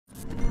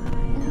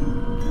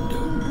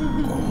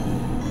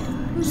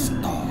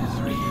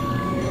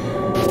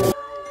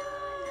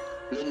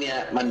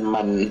ย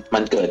มั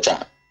นเกิดจา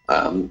ก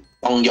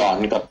ต้องย้อน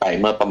กลับไป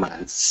เมื่อประมาณ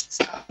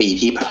3 ปี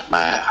ที่ผ่านม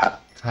าครับ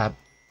ครับ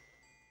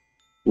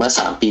เมื่อ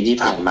3 ปีที่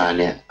ผ่านมา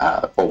เนี่ย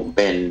ผมเ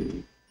ป็น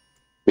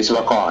วิศว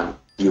กร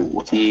อยู่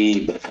ที่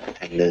บริษัท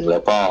แห่งหนึ่งแล้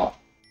วก็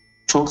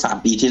ช่วง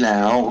3 ปีที่แล้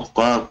ว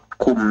ก็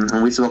คุมทั้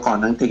งวิศวกร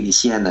ทั้งเทคนิเ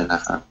ชียนน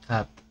ะครับค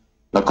รับ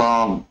แล้วก็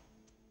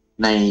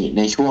ใ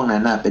นช่วงนั้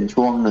นเป็น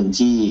ช่วงหนึ่ง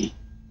ที่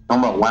ต้อง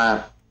บอกว่า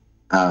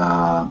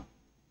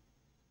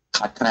ข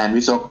าดแคลน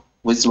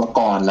วิศวก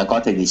รแล้วก็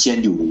เทคนิเชียน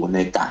อยู่ใน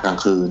กะกลาง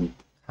คืน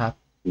ครับ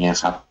เนี่ย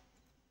ครับ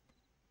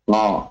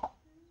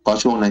ก็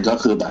ช่วงนั้นก็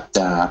คือแบบจ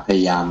ะพย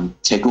ายาม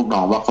เช็คลูกน้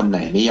องว่าคนไหน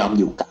ไม่ยอม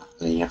อยู่กะอะ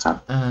ไรเงี้ยครับ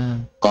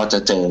ก็จะ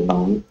เจอ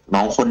น้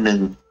องคนหนึ่ง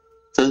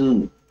ซึ่ง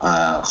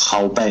เขา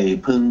ไป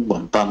เพิ่งเหมื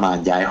อนประมาณ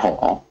ย้ายหอ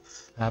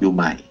อยู่ใ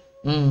หม่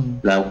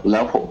แล้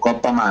วผมก็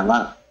ประมาณว่า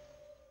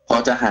พอ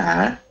จะหา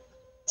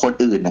คน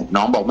อื่น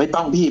น้องบอกไม่ต้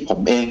องพี่ผม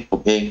เอ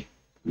ง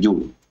อยู่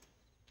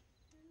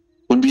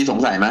คุณบีสง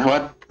สัยไหมว่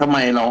าทำไม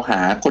เราหา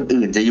คน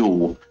อื่นจะอยู่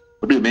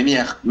คนอื่นไม่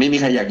มี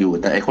ใครอยากอยู่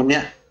แต่ไอคนเนี้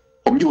ย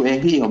ผมอยู่เอง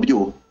พี่ผมอ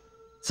ยู่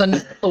เสน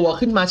อตัว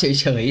ขึ้นมาเฉ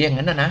ยๆอย่าง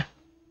นั้นนะ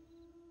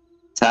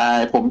ใช่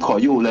ผมขอ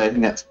อยู่เลย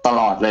เนี่ยต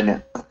ลอดเลยเนี่ย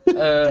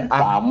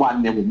3 วัน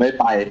เนี่ยผมไม่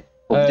ไป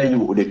ผมจะอ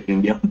ยู่ดึกอย่า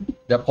งเดียว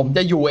เดี๋ยวผมจ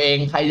ะอยู่เอง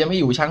ใครจะไม่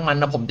อยู่ช่างมัน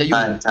นะผมจะอยู่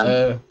ช่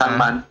าง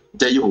มัน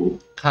จะอยู่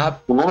ครับ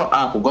ผมก็แบบ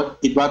ผมก็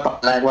คิดว่าตอน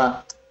แรกว่า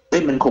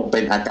มันคงเป็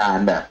นอาการ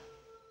แบบ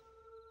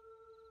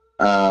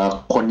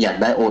คนอยาก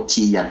ได้ OT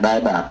อยากได้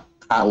แบบ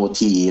ค่า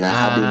OT นะ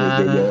ครับดู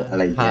เยอะๆอะไ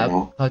รอย่างเงี้ย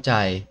เข้าใจ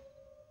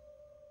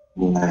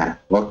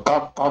แล้ว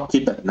ก็คิ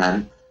ดแบบนั้น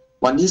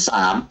วันที่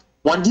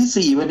3วัน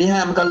ที่4วันที่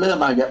5มันก็เริ่ม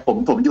มาอย่าง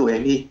ผมอยู่เอ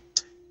งพี่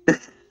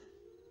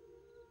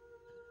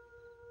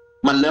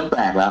มันเริ่มแป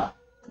ลกแล้ว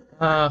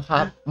ค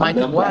รับหมาย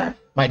ถึง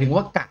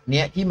ว่ากะเ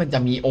นี้ยที่มันจะ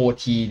มี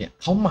OT เนี่ย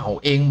เขาเหมา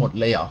เองหมด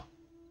เลยเหรอ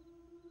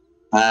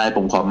ใช่ผ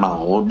มขอเหมา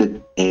ดึก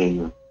เอง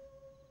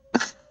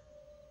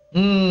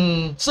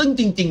ซึ่ง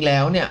จริงๆแล้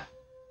วเนี่ย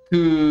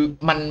คือ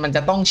มันจ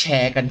ะต้องแช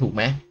ร์กันถูกไ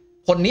หม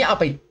คนนี้เอา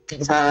ไป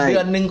เดื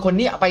อนนึงคน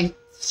นี้เอาไป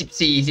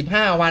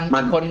14-15 วัน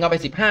คนเอาไป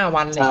15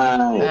 วันเลย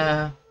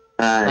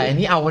แต่อัน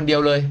นี้เอาคนเดีย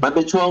วเลยมันเ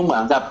ป็นช่วงเหมื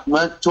อนกับเ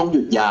มื่อช่วงห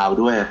ยุดยาว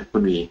ด้วยคุ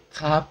ณวี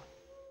ครับ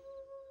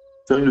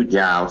ช่วงหยุด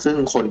ยาวซึ่ง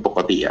คนปก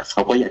ติเข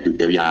าก็อยากหยุด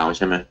ยาวๆใ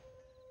ช่ไหม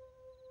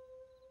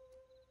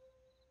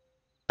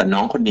แต่น้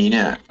องคนนี้เ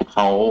นี่ยเข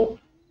า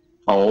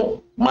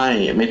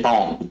ไม่ต้อ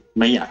ง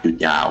ไม่อยากหยุด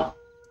ยาว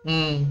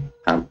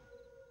ครับ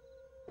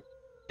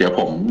เดี๋ยว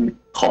ผม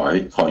ข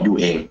ออยู่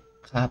เอง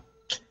ครับ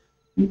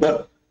ก็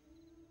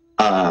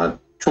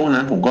ช่วง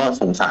นั้นผมก็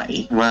สงสัย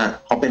ว่า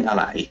เขาเป็นอะ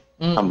ไร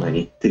ทำไม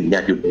ถึงอย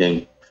ากหยุดเอง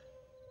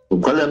ผม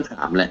ก็เริ่มถ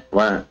ามแหละ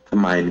ว่าทำ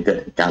ไมเกิ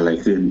ดการอะไร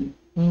ขึ้น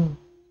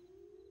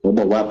ผม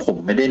บอกว่าผม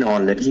ไม่ได้นอน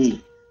เลยพี่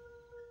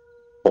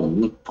ผม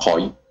ขอ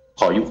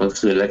อยู่กลาง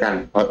คืนแล้วกัน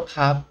เพร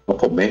าะ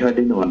ผมไม่ค่อยไ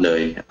ด้นอนเล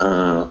ย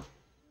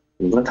ผ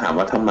มก็ถาม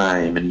ว่าทำไม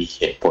มันมีเห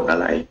ตุผลอะ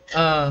ไร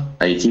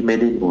ไอ้ที่ไม่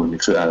ได้นอน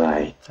คืออะไร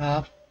ครั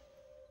บ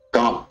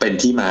ก็เป็น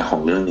ที่มาขอ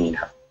งเรื่องนี้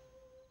ครับ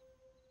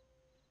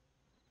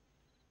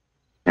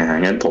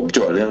งั้นผมโจ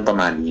ทย์เรื่องประ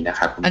มาณนี้นะ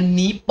ครับอัน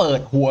นี้เปิ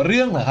ดหัวเ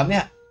รื่องเหรอครับเ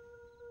นี่ย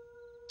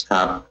ค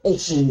รับโอ้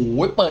โห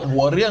เปิด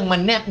หัวเรื่องมั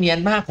นแนบเนียน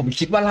มากผม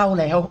คิดว่าเล่า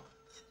แล้ว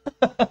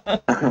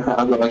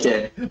โอเค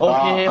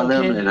ก็เริ่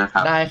มเลยนะครั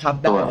บได้ครับ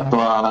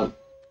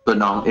ตัว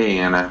น้องเอง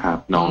นะครับ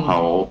น้องเข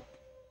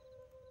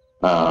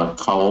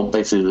าไป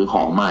ซื้อข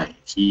องใหม่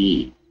ที่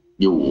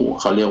อยู่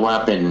เขาเรียกว่า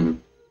เป็น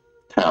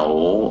แถว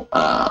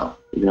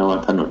เรียกว่า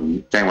ถนน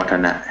แจ้งวัฒ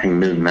นะแห่ง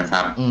หนึ่งนะค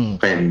รับ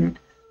เป็น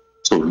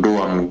ศูนย์ร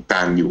วมก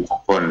ารอยู่ของ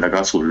คนแล้วก็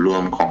ศูนย์รว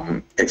มของ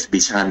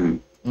exhibition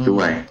ด้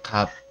วย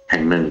แห่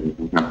งหนึ่ง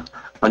นะครับ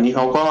วันนี้เข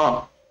าก็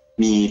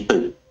มีตึ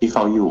กที่เข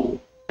าอยู่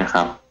นะค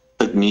รับ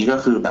ตึกนี้ก็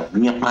คือแบบ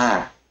เงียบมาก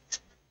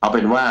เอาเ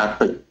ป็นว่า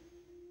ตึก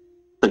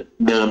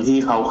เดิมที่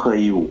เขาเคย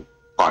อยู่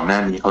ก่อนหน้า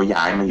นี้เขา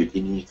ย้ายมาอยู่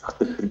ที่นี่เขา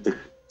ตึกเป็นตึก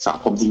สัง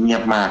คมที่เงีย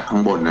บมากข้า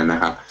งบนน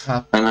ะครับ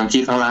ดังนั้น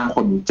ที่ข้างล่างค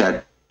นจะ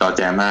ต่อแ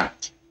จมาก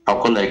เขา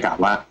ก็เลยกล่าว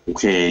ว่าโอ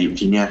เคอยู่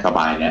ที่นี่สบ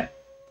ายแล้ว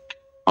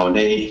เขาไ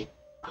ด้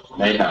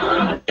แบบ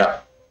เหมือนกับ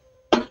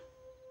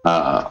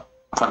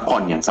พักผ่อ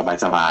นอย่าง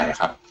สบายๆ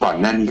ครับก่อน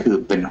หน้านี้คือ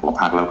เป็นหอ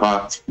พักแล้วก็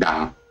เสียงดัง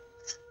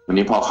วัน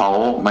นี้พอเขา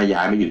มาย้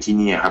ายมาอยู่ที่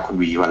นี่ครับคุณ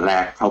วีวันแร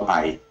กเข้าไป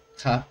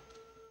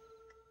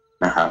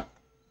นะครับ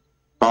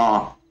ก็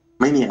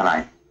ไม่มีอะไร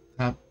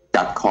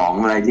จัดของ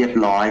อะไรเรียบ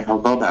ร้อยเขา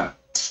ก็แบบ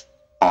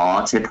ขอ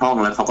เช็ดห้อง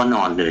แล้วเขาก็น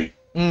อนเลย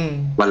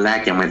วันแรก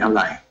ยังไม่เท่าไห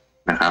ร่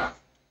นะครับ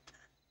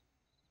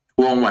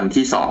ช่วงวัน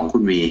ที่2คุ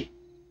ณวี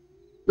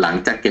หลัง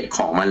จากเก็บข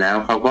องมาแล้ว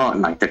เขาก็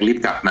หลังจากรีบ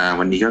กลับมา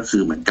วันนี้ก็คื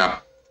อเหมือนกับ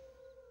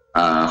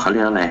เขาเรี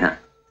ยกอะไรฮะ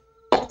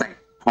ตกแต่ง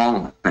ห้อง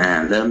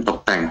เริ่มตก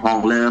แต่งห้อง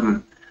เริ่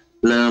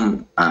ม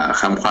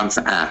ทำความส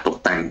ะอาดตก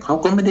แต่งเขา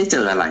ก็ไม่ได้เจ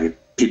ออะไร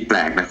ผิดแปล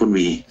กนะคุณ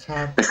วี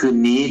แต่คืน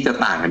นี้จะ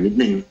ต่างกันนิด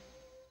นึง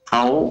เ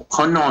ข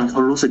านอนเข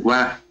ารู้สึกว่า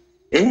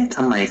เอ๊ะท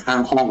ำไมข้าง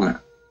ห้อง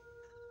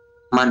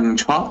มัน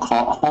ชอบเคา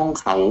ะห้อง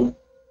เขา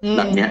แ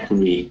บบเนี้ยคุณ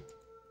วี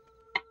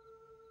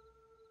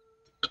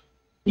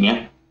อย่างเงี้ย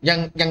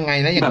ยังไง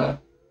นะอย่างแบบ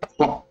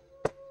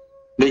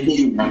ได้ยิ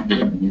นแบ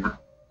บนี้ครับ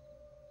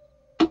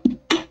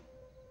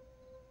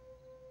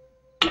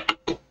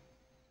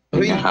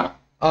ไหมครับ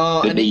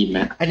ได้ยินไหม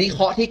อันนี้เค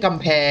าะที่ก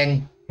ำแพง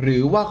หรื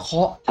อว่าเค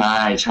าะ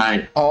ใช่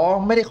อ๋อ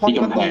ไม่ได้เคาะ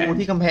ที่ประตู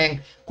ที่กำแพง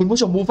คุณผู้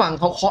ชมผู้ฟัง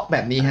เขาเคาะแบ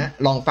บนี้ฮะ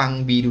ลองฟัง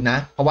บีดูนะ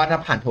เพราะว่าถ้า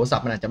ผ่านโทรศัพ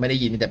ท์มันอาจจะไม่ได้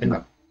ยินแต่เป็นแบ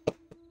บ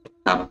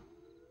ครับ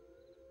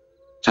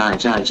ใช่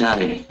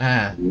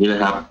นี่เลย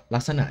ครับลั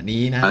กษณะ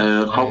นี้นะ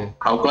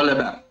เขาก็เลย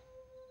แบบ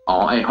อ๋อ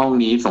ไอห้อง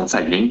นี้สงสั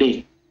ยเลี้ยงเด็ก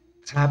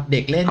ครับเ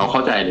ด็กเล่นเขาเข้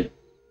าใจเลย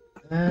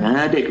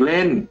เด็กเ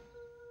ล่น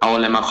เอาอ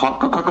ะไรมาเคาะ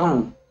ก็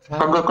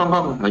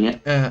อะไรเงี้ย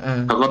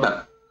เขาก็แบบ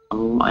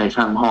ไอ้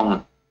ข้างห้อง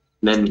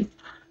เล่น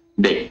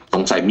เด็กส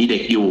งสัยมีเด็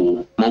กอยู่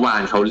เมื่อวา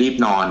นเขารีบ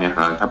นอนเนี่ยค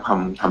รับถ้า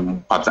ท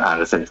ำความสะอาด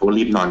เสร็จเขา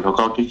รีบนอนเขา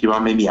ก็คิดว่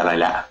าไม่มีอะไร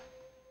แล้ว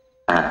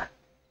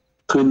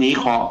คืนนี้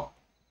เค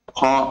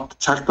าะ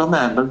ชักก็ม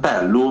าตั้งแต่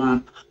รุ่ม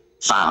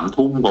3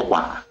 ทุ่มก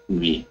ว่าคุณ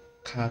วี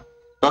ครับ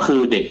ก็คือ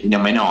เด็กยั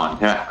งไม่นอนใ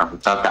ช่ไหมครับ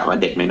จะกะว่า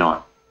เด็กไม่นอน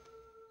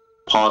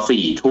พอ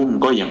4 ทุ่ม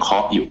ก็ยังเคา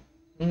ะอยู่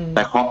แ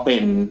ต่เคาะเป็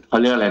นเขา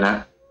เรียกอะไรนะ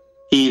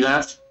ทีละ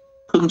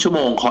ครึ่งชั่วโม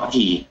งเคาะ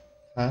ที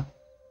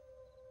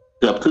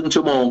เกือบครึ่ง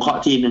ชั่วโมงเคาะ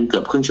ทีนึงเกื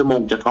อบครึ่งชั่วโมง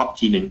จะเคาะ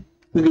ทีนึง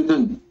ครึ่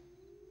ง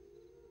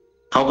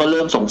เขาก็เ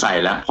ริ่มสงสัย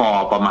แล้วพอ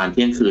ประมาณเ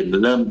ที่ยงคืน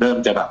เริ่ม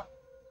จะแบบ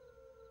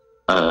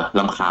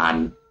รำคาญ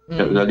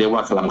เราเรียกว่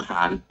ารำค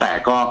าญแต่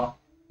ก็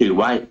ถือ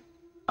ว่า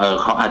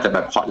เขาอาจจะแบ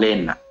บเคาะเล่น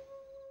น่ะ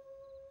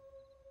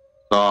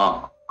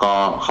ก็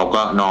เขา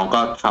ก็น้อง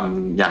ก็ท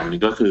ำอย่างนึ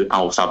งก็คือเอ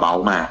าซาเบา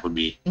มาคุณ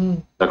บี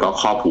แล้วก็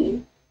ครอบหู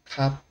ค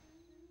รับ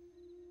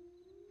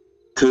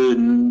คืน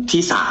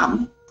ที่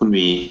3คุณ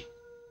วี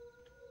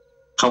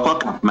เขาก็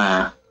กลับมา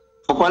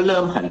เขาก็เริ่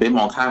มหันไปม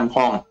องข้าง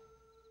ห้อง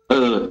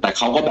แต่เ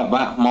ขาก็แบบ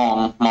ว่ามอง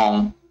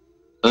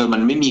มั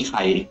นไม่มีใคร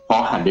พอ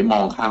หันไปม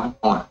องข้าง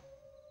ห้อง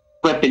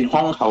มันเป็นห้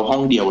องเขาห้อ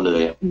งเดียวเล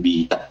ยคุณบี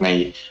แต่ไง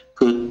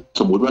คือ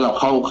สมมุติว่าเรา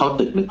เข้า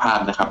ตึกนึกภาพ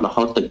นะครับเราเ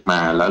ข้าตึกมา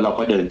แล้วเรา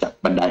ก็เดินจาก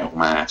บันไดออก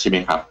มาใช่ไหม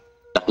ครับ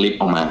จากลิฟต์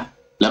ออกมา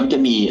แล้วมันจะ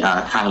มี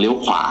ทางเลี้ยว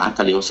ขวา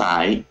กับเลี้ยวซ้า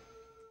ย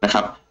นะค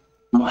รับ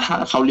ถ้า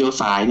เขาเลี้ยว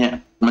ซ้ายเนี่ย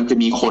มันจะ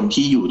มีคน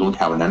ที่อยู่ตรงแ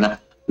ถวนั้นนะ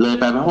เลย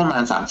ไปประมา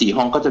ณ 3-4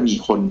 ห้องก็จะมี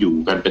คนอยู่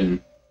กันเป็น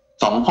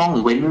2 ห้อง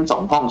เว้น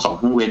2 ห้อง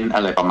2 ห้องเว้นอ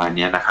ะไรประมาณ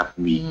นี้นะครับ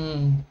มี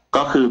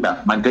ก็คือแบบ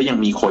มันก็ยัง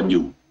มีคนอ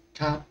ยู่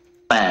ครับ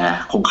แต่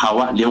ของเขา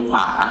เลี้ยวขว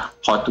า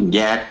พอถึงแ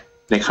ยก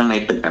ในข้างใน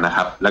ตึกนะค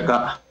รับแล้วก็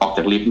ออกจ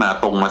ากลิฟต์มา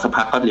ตรงมาสัก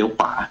พักก็เลี้ยวข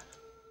วา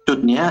จุด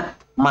เนี้ย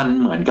มัน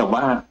เหมือนกับ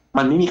ว่า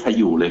มันไม่มีใคร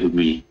อยู่เลยคุณ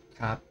วี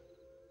ครับ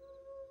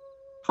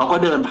เขาก็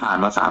เดินผ่าน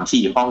มา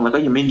 3-4 ห้องแล้วก็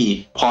ยังไม่มี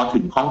พอถึ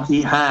งห้อง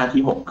ที่5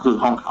ที่6คือ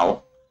ห้องเขา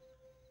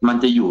มัน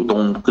จะอยู่ตร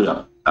งเกื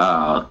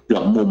อ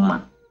บมุม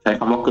ใช้ค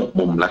ำว่าเกือบ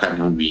มุมแล้วกัน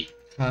คุณวี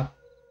ครับ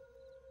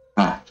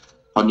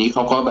ตอนนี้เข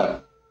าก็แบบ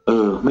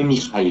ไม่มี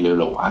ใครเลยเ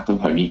หรอวะตรง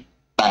แถวนี้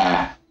แต่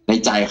ใน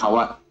ใจเขา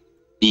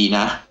ดีน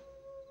ะ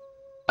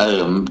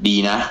ดี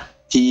นะ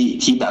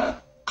ที่แบบ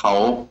เขา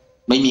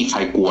ไม่มีใคร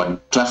กวน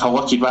แล้วเขา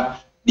ก็คิดว่า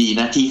ดี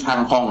นะที่ข้า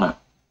งห้อง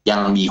ยั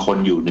งมีคน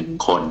อยู่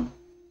1 คน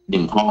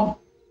1 ห้อง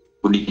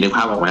คุณนึกภ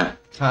าพออกไหม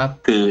ครับ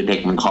คือเด็ก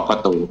มันเคาะปร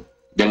ะตู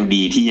ยัง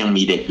ดีที่ยัง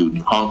มีเด็กอยู่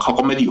1 ห้องเขา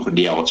ก็ไม่ได้อยู่คน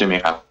เดียวใช่ไหม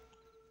ครับ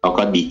เขา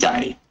ก็ดีใจ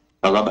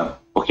แล้วก็แบบ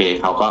โอเค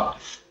เขาก็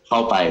เข้า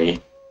ไป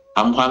ท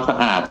ำความสะ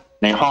อาด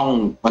ในห้อง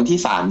วันที่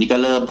3นี่ก็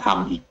เริ่มท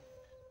ำอีก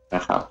น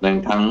ะครับ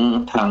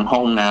ทั้งห้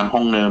องน้ำห้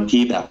องเนิม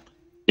ที่แบบ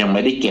ยังไ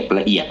ม่ได้เก็บ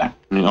ละเอียด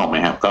นึกออกไหม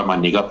ครับก็วัน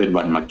นี้ก็เป็น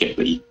วันมาเก็บ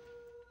ละเอียด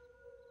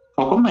เข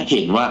าก็มาเ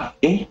ห็นว่า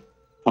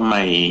ทำไม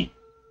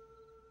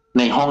ใ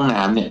นห้อง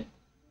น้ำเนี่ย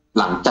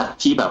หลังจาก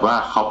ที่แบบว่า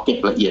เขาเก็บ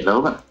ละเอียดแล้ว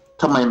แบบ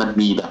ทำไมมัน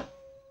มีแบบ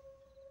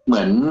เห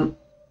มือน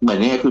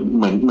นี่คือเ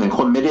หมือนค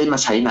นไม่ได้มา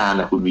ใช้นาน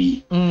คุณวี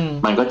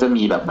มันก็จะ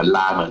มีแบบเหมือนล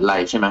าเหมือนอะไร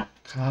ใช่ไหม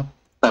ครับ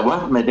แต่ว่า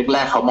ในแร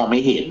กๆเขามองไ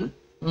ม่เห็น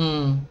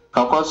เข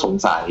าก็สง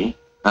สัย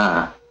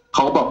เข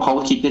าบอกเขา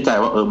คิดในใจ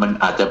ว่ามัน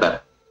อาจจะแบบ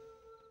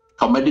เ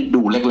ขาไม่ได้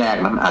ดูแรก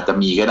ๆนั้นอาจจะ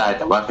มีก็ได้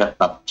แต่ว่า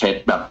แบบเช็ด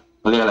แบบ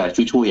เขาเรียกอะไร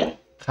ช่วย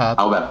ๆเ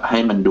อาแบบให้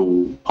มันดู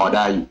พอไ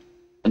ด้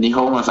อันนี้เข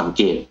าก็มาสังเ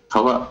กตเข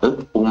าก็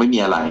คงไม่มี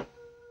อะไร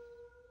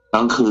กล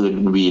างคืน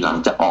วีหลัง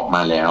จะออกม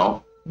าแล้ว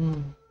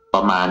ป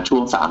ระมาณช่ว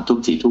ง3 ทุ่ม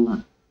 4 ทุ่ม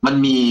มัน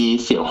มี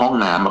เสียงห้อง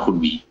น้ำคุณ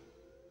วี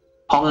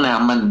ห้องน้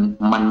ำ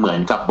มันเหมือน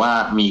กับว่า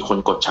มีคน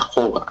กดชักโค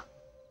รก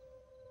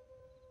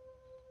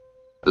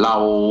เรา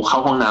เข้า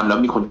ห้องน้ำแล้ว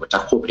มีคนกดชั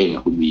กโครกเอง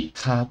คุณวี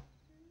ครับ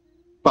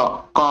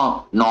ก็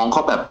น้องเข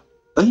าแบบ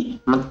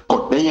มันก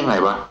ดได้ยังไง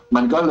วะ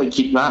มันก็เลย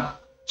คิดว่า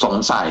สง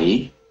สัย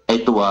ไอ้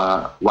ตัว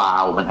วา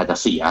ล์วมันอาจจะ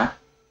เสีย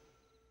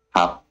ค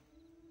รับ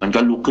มันก็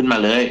ลุกขึ้นมา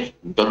เลย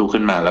มันก็ลุก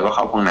ขึ้นมาแล้วก็เ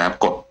ข้าห้องน้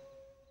ำกด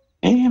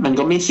มัน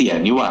ก็ไม่เสีย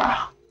นี่หว่า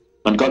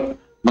มัน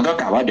ก็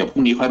กะว่าเดี๋ยวพรุ่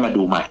งนี้ค่อยมา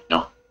ดูใหม่เน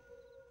าะ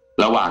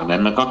ระหว่างนั้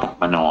นมันก็กลับ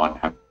มานอน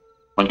ครับ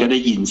มันก็ได้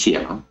ยินเสีย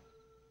ง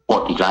ก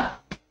ดอีกแล้ว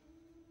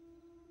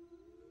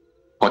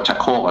กดชัก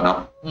โครกเนาะ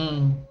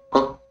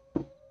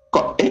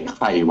ก็ใค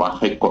รวะใ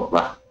ครกดว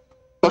ะ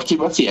ก็คิด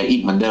ว่าเสียอี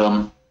กเหมือนเดิม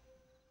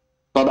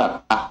ก็แบบ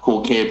โอ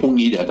เคพรุ่ง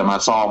นี้เดี๋ยวจะมา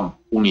ซ่อม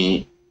พรุ่งนี้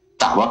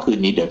กะว่าคืน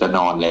นี้เดี๋ยวจะน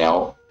อนแล้ว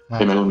ใ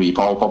ช่ไหมคุณวีพ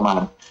อประมาณ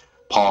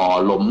พอ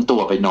ล้มตั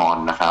วไปนอน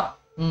นะครับ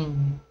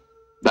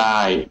ไ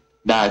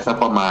ด้สัก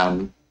ประมาณ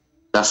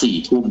จะ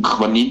4 ทุ่ม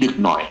วันนี้ดึก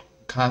หน่อย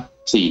ครับ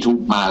4 ทุ่ม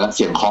มาแล้วเ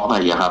สียงเคาะอะไร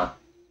ครับ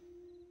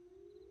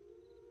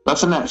ลัก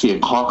ษณะเสียง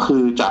เคาะคื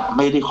อจะไ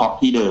ม่ได้เคาะ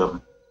ที่เดิม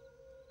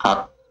ครับ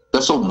จะ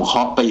สุ่มเค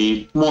าะไป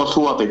มั่ว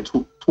ทั่วไป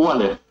ทั่ว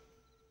เลย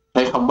ใ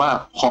ช้คำว่า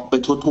เคาะไป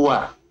ทั่ว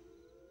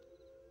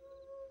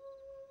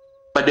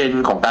ประเด็น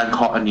ของการเค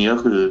าะอันนี้ก็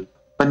คือ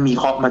มันมี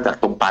เคาะมาจาก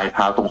ตรงปลายเ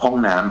ท้าตรงห้อง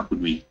น้ำคุณ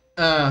วี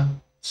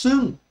ซึ่ง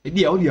เ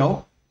ดี๋ยว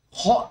เ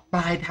คาะป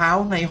ลายเท้า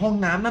ในห้อง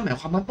น้ำนั่นหมาย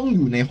ความมันต้องอ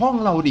ยู่ในห้อง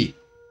เราดิ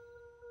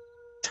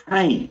ใ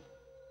ช่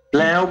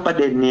แล้วประ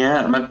เด็นเนี้ย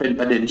มันเป็น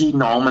ประเด็นที่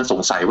น้องมันส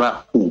งสัยว่า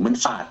หูมัน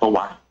ฝาดปะว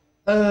ะ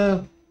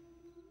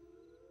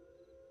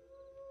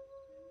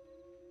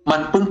มั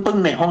นปึ้ง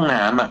ในห้อง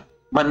น้ำอ่ะ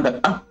มันแบบ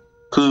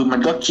คือมัน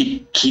ก็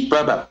คิดว่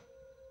าแบบ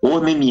โอ้ย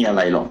ไม่มีอะไ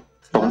รหรอก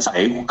สงสัย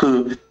คือ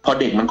พอ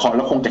เด็กมันเคาะแ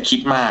ล้วคงจะคิ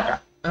ดมาก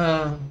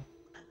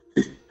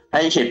ใ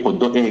ห้เหตุผล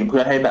ตัวเองเพื่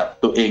อให้แบบ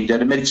ตัวเองจะไ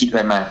ด้ไม่ได้คิดอะไ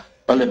รมา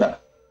ก็เลยแบบ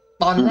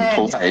ตอนแรก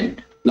สงสัย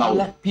เรา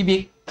พี่บิ๊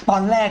กตอ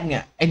นแรกเนี่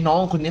ยไอ้น้อ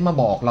งคนนี้มา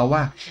บอกเราว่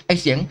าไอ้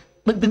เสียง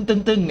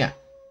ตึ้งเนี่ย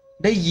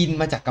ได้ยิน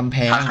มาจากกำแพ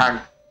ง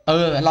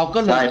เราก็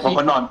เลยเพราะเข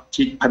านอน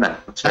ชิดผนัง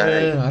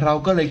เรา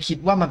ก็เลยคิด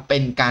ว่ามันเป็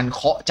นการเ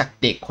คาะจาก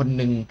เด็กคน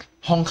หนึ่ง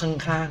ห้อง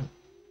ข้าง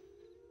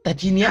ๆแต่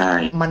ทีเนี้ย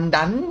มัน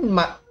ดันม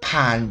า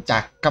ผ่านจา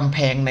กกำแพ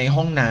งใน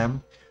ห้องน้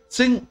ำ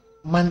ซึ่ง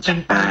มันเป็น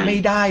ไปไม่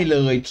ได้เล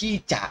ยที่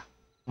จะ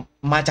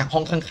มาจากห้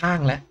องข้าง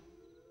ๆแล้ว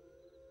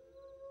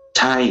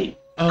ใช่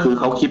คือ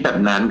เขาคิดแบบ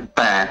นั้นแ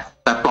ต่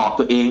ปลอบ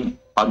ตัวเอง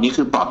ตอนนี้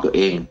คือปลอบตัวเ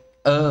อง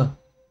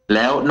แ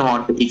ล้วนอน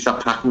ไปอีกสัก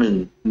พักหนึ่ง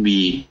วี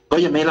ก็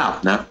ยังไม่หลับ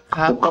นะ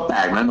ก็แปล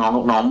กนะน้อง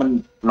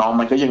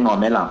มันก็ยังนอน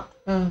ไม่หลับ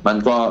มัน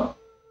ก็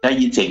ได้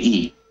ยินเสียงอี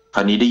กคร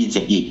าวนี้ได้ยินเ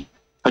สียงอีก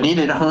คราวนี้ใ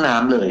นห้องน้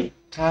ำเลย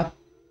ครั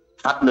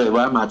บเลย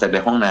ว่ามาจากใน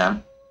ห้องน้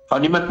ำคราว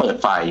นี้มันเปิด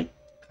ไ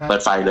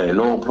ฟเลยโ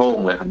ล่งโพร่ง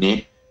เลยคราวนี้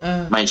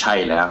ไม่ใช่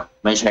แล้ว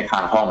ไม่ใช่ข้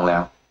างห้องแล้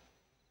ว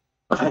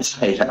ไม่ใ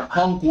ช่แล้ว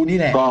ห้องกูนี่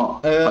แหละก็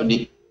คราว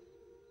นี้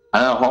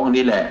ห้อง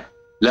นี้แหละ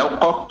แล้ว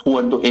ก็ทว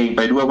นตัวเองไ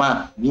ปด้วยว่า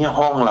เนี่ย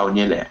ห้องเราเ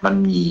นี่ยแหละมัน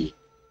มี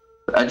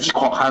อันที่เ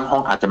คาะข้างห้อ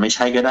งอาจจะไม่ใ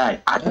ช่ก็ได้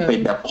อาจจะเป็น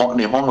แบบเคาะใ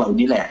นห้องเรา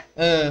นี่แหละ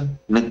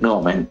นึกออ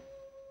กไหม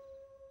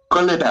ก็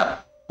เลยแบบ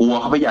กลัว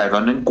เข้าไปใหญ่ต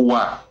อนนั้นกลัว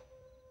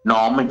น้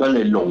องมันก็เล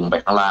ยลงไป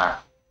ข้างล่าง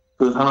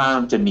คือข้างล่าง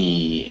จะมี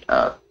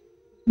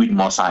วิน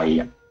มอไซค์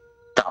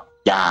กับ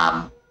ยาม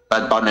แต่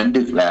ตอนนั้น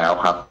ดึกแล้ว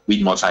ครับวิ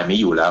นมอไซค์ไม่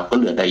อยู่แล้วก็เ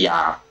หลือแต่ย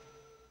าม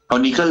ตอน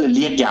นี้ก็เลยเ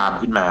รียกยาม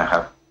ขึ้นมาค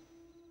รับ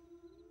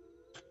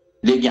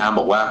เรียกยาม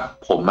บอกว่า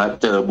ผมมา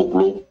เจอบุก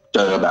รุกเจ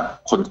อแบบ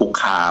คนคุก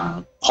คาม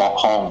เคาะ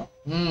ห้อง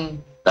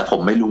แต่ผ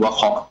มไม่รู้ว่าเ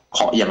ค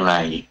าะยังไง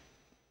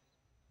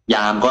ย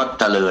ามก็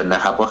เจริญน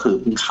ะครับก็คือ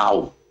เพิ่งเข้า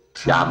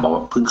ยามบอกว่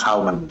าเพิ่งเข้า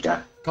มันกัน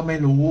ก็ไม่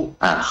รู้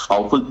เขา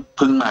เ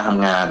พิ่งมาท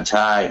ำงานใ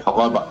ช่เขา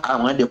ก็บอก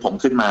งั้นเดี๋ยวผม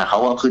ขึ้นมาเขา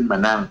ก็ขึ้นมา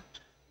นั่ง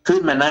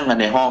กัน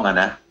ในห้องน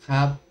ะค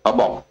รับเขา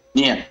บอกเ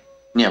นี่ย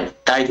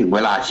ใกล้ถึงเว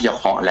ลาที่จะ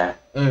เคาะแล้ว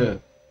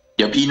เ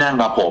ดี๋ยวพี่นั่ง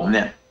กับผมเ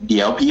นี่ยเ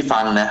ดี๋ยวพี่ฟั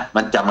งนะ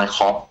มันจะมาเค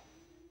าะ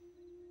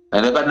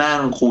แล้วก็นั่ง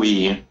คุย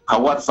เขา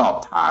ก็สอบ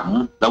ถาม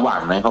ระหว่า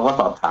งนั้นเขาก็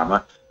สอบถามว่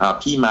า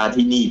พี่มา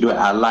ที่นี่ด้วย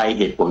อะไร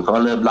เหตุผลเขา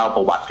ก็เริ่มเล่าป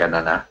ระวัติกันน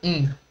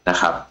ะ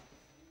ครับ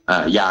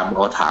ยาม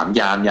ก็ถาม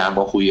ยาม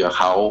ก็คุยกับ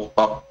เขา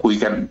ก็คุย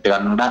กัน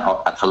ได้ออก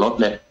อรรถรส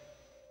เลย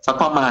สัก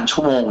ประมาณ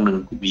ชั่วโมงหนึ่ง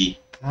คุณบี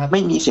ไ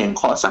ม่มีเสียงเ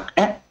คาะสักแอ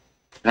ะ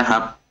นะครั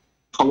บ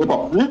เขาก็บอ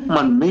ก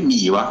มันไม่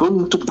มีวะ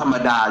ทุกธรรม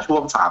ดาช่ว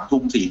ง3 ทุ่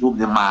ม 4 ทุ่ม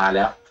จะมาแ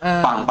ล้ว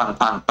ปัง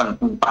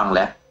แ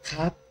ล้วค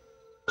รับ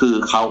คือ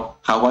เ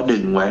ขาก็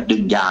ดึ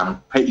งยาม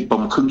ให้อีกประ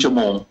มาณครึ่งชั่วโ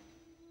มง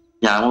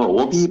ยามก็บอก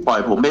ว่าพี่ปล่อย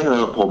ผมไม่เถ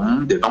อะผม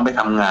เดี๋ยวต้องไป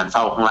ทำงานเ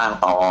ฝ้าข้างล่าง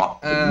ต่อ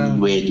มี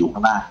เวรอยู่ข้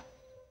างล่าง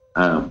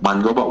มัน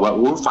ก็บอกว่า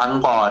ฟัง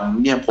ก่อน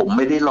เนี่ยผมไ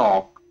ม่ได้หลอ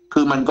ก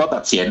คือมันก็แบ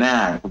บเสียหน้า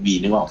คุณบี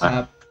นึกออกไหม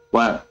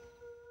ว่า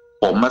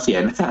ผมมาเสีย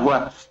หน้าว่า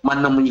มัน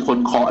มีคน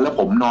เคาะแล้ว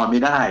ผมนอนไม่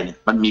ได้เนี่ย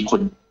มันมีค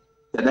น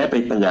จะได้ไป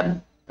เตือน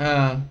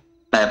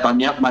แต่ตอน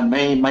นี้มัน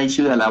ไม่เ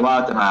ชื่อแล้วว่า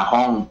จะมา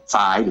ห้อง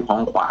ซ้ายหรือห้อ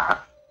งขวา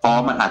เพรา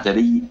ะมันอาจจะไ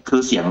ด้คื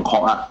อเสียงเคา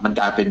ะมัน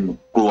กลายเป็น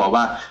กลัว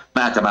ว่ามั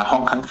นอาจจะมาห้อ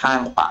งข้าง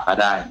ๆขวาก็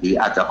ได้หรือ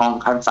อาจจะห้อง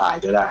ข้างซ้าย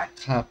ก็ได้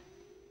ครับ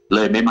เล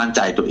ยไม่มั่นใจ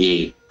ตัวเอ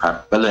งครับ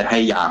ก็เลยให้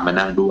ยามมา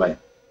นั่งด้วย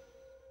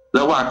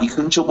ระหว่างอีกค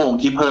รึ่งชั่วโมง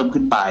ที่เพิ่ม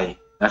ขึ้นไป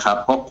นะครับ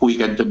ก็คุย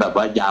กันจนแบบ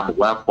ว่ายามบอก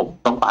ว่าผม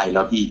ต้องไปแ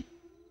ล้วพี่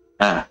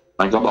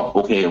มันก็บอกโอ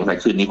เคสงสัย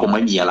คืนนี้คงไ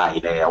ม่มีอะไร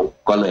แล้ว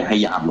ก็เลยให้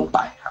ยามลงไป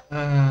ครับ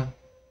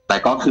แต่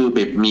ก็คือแบ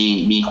บ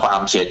มีควา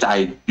มเสียใจ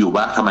อยู่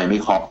ว่าทำไมไม่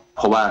เคาะเ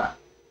พราะว่า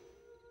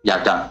อยา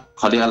กจะเ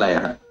ขาเรียกอะไร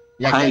ครับ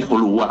ให้เขา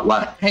รู้ว่า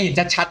ให้เห็น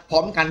ชัดๆพร้อ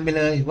มกันไป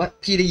เลยว่า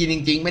พี่ได้ยินจ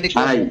ริงๆไม่ได้โก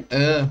หก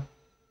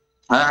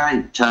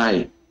ใช่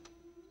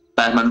แ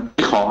ต่มันไ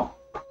ม่เคาะ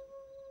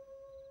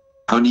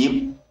คราวนี้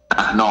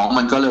น้อง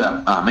มันก็เลยแบบ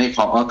ไม่เค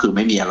าะก็คือไ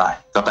ม่มีอะไร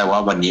ก็แปลว่า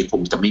วันนี้ผ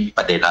มจะไม่มีป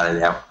ระเด็นอะไร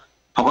แล้ว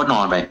เขาก็นอ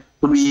นไป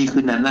คุณวีคื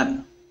นนั้นน่ะ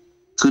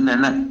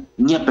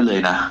เงียบไปเลย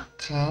นะ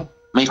ครับ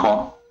ไม่เคาะ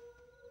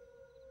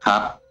ครั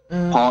บ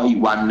พออีก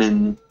วันหนึ่ง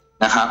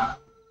นะครับ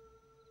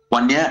วั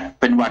นเนี้ย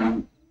เป็น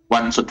วั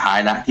นสุดท้าย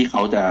แล้วที่เข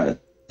าจะ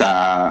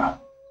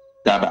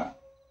แบบ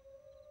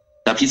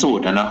จะพิสูจ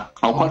น์นะเนาะ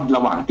เขาก็ร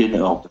ะหว่างเดิน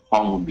ออกจากห้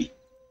องคุณวี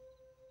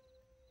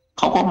เ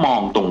ขาก็มอ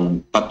งตรง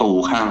ประตู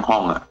ข้างห้อ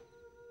ง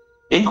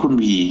คุณ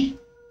วี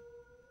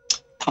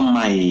ทำไ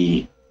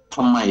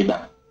มแบ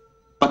บ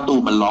ประตู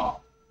มันล็อก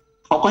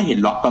เขาก็เห็น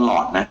ล็อกตลอ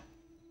ดนะ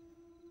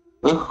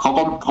เขา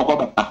ก็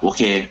แบบโอเ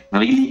คงั้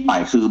นรีบไป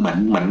คือเหมื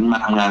อนมา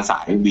ทำงานสา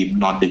ยวิม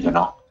นอนดึกอะเ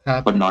นาะ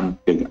คนนอน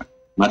ดึก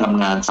มาท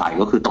ำงานสาย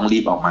ก็คือต้องรี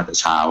บออกมาแต่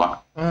เช้าอะ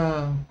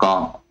ก็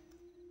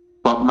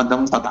มันต้อ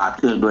งสตาร์ทเ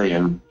ครื่องด้วย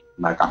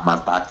มากลับมา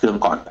สตาร์ทเครื่อง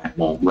ก่อน8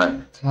 โมงด้วย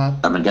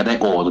แต่มันก็ได้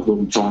โอ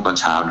ช่วงตอน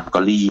เช้านะก็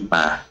รีบม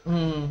า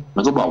มั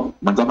นก็บอก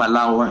มันก็มาเ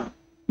ล่าว่า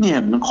เนี่ย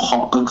มันเคา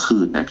ะกลางคื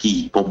นนะพี่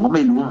ผมก็ไ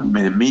ม่รู้มัน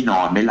ไม่น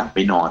อนไม่หลับไ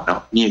ม่นอนเนา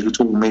ะนี่คือ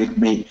ช่วงไ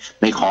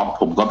ม่เคาะ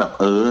ผมก็แบบ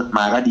ม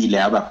าก็ดีแ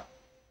ล้วแบบ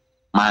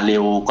มาเร็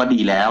วก็ดี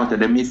แล้วจะ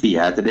ได้ไม่เสีย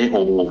จะได้โอ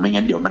ไม่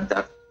งั้นเดี๋ยวมั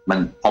น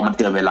พอมันเ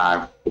กินเวลา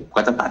ผม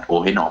ก็จะตัดโอ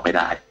ให้น้องไม่ไ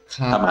ด้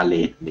ถ้ามาเล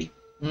ทนี่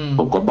ผ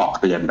มก็บอก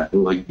เตือนแบบ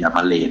อย่าม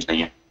าเลทอะไร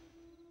เงี้ย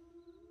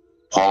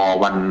พอ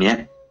วันเนี้ย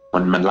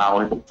มันเล่า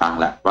ให้ผมฟัง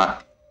แล้วว่า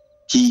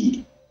ที่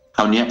ค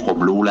ราวนี้ผม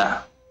รู้แล้ว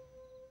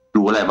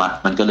รู้อะไรวะ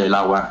มันก็เลยเ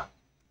ล่าว่า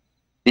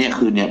เนี่ย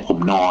คืนเนี้ยผม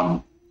นอน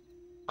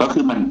ก็คื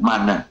อมัน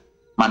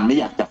ไม่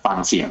อยากจะฟัง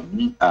เสียง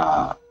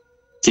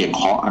เ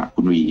คาะอ่ะ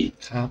คุณวี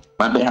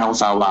มันไปเอา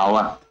ซาวเวา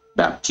อ่ะแ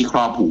บบที่คร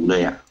อบหูเล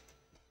ยอ่ะ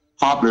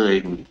ครอบเลย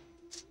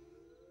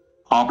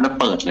ครอบแล้ว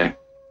เปิดเลย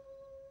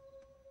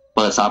เ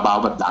ปิดซาวเวา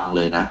แบบดังเ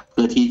ลยนะเ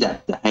พื่อที่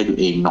จะให้ตัว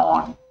เองนอ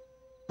น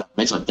แบบไ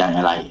ม่สนใจ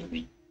อะไรอย่าง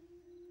นี้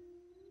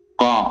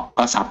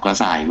ก็สับกระ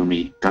ส่ายคุณ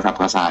วีกระสับ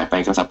กระส่ายไป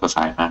กระสับกระ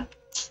ส่ายมา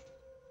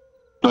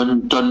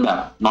จนแบบ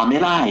นอนไม่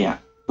ได้อ่ะ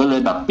ก็เล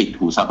ยแบบปิด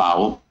หูซาเบา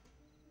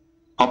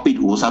พอปิด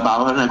หูซาเบา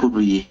แล้วนะคุณ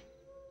วี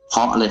เค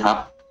าะเลยครับ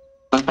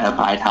ตั้งแต่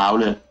ปลายเท้า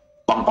เลย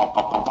ปองปองป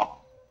องปองปอง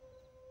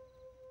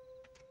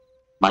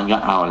มันก็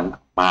เอาแล้ว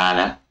มาแ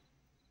ล้ว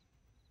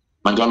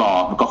มันก็รอ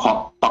มันก็เคาะ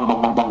ปองปอง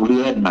ปองปองเ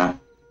ลื่อนมา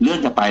เลื่อน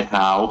จากปลายเ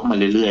ท้ามา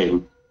เรื่อย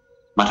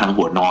ๆมาทาง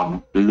หัวนอน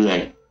เรื่อย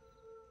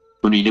ๆ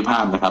คุณวีนึกภา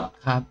พนะครับ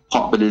เคา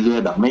ะไปเรื่อย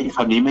ๆแบบไม่คร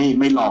าวนี้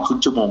ไม่รอครึ่ง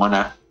ชั่วโมงแล้วน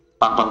ะ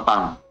ปังปังปั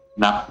ง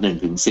นับ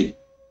1 ถึง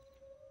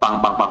 10ปัง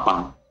ปังปังปัง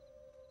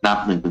นับ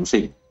1 ถึง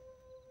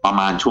 10ประ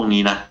มาณช่วง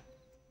นี้นะ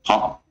เคา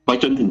ะไป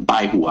จนถึงปลา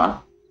ยหัว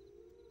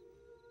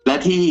และ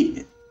ที่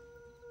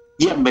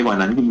เยี่ยมไปกว่า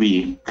นั้นคุณวี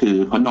คือ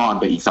เขานอน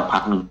ไปอีกสักพั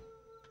กหนึ่ง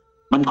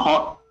มันเคา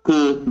ะคื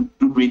อ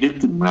คุณวีนึก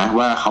ถึงนะ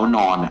ว่าเขาน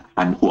อน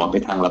หันหัวไป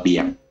ทางระเบีย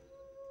ง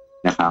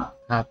นะครับ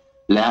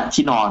และ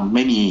ที่นอนไ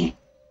ม่มี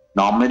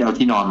น้องไม่ได้เอา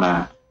ที่นอนมา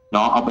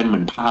น้องเอาเป็นเหมื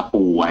อนผ้า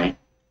ปูไว้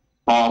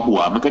พอหัว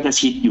มันก็จะ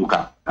ชิดอยู่กั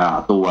บ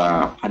ตัว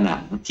ผนั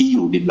งที่อ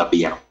ยู่ริมระเ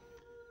บียง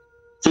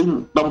ซึ่ง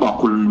ต้องบอก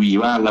คุณวี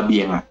ว่าระเบี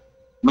ยง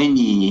ไม่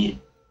มี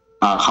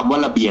คำว่า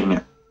ระเบียงเนี่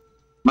ย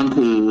มัน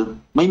คือ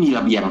ไม่มีร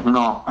ะเบียงข้าง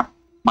นอก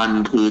มัน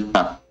คือแบ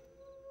บ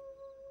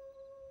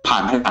ผ่า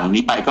นผนัง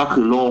นี้ไปก็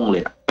คือโล่งเล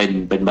ยเ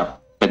ป็นแบบ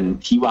เป็น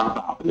ที่ว่างเป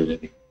ล่าไปเลย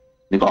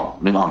นึกออ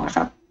กนะค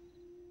รับ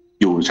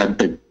อยู่ชั้น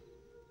ตึก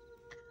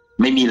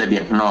ไม่มีระเบีย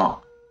งข้างนอก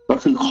ก็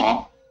คือเคาะ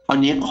คราว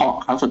นี้เคาะ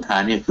ครั้งสุดท้า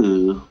ยเนี่ยคือ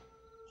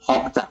เคา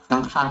ะจากข้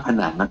างๆผ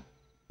นัง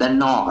ด้าน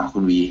นอกคุ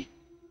ณวี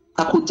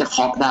ถ้าคุณจะเค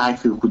าะได้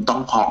คือคุณต้อ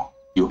งเคาะ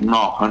อยู่ข้างน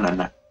อกเท่านั้น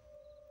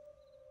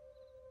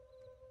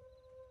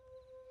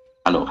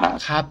ฮัลโหลครั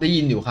บได้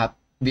ยินอยู่ครับ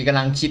วีกำ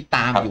ลังคิดต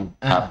ามอยู่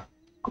ครับ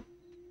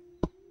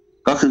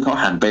ก็คือเขา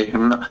หันไป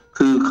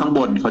คือข้างบ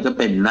นเขาจะเ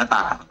ป็นหน้า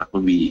ต่างนะคุ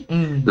ณวี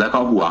แล้วก็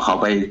หัวเขา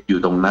ไปอยู่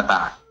ตรงหน้าต่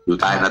างอยู่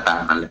ใต้หน้าต่าง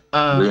นั่นแหละ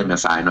เลื่อนมา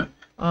ซ้ายหน่อย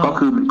ก็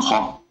คือมันเคา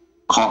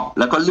ะ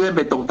แล้วก็เลื่อนไ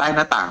ปตรงใต้ห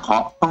น้าต่างเคา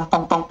ะป้องป้อ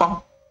งป้องป้อง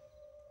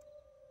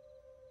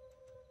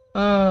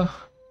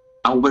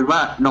เอาเป็นว่า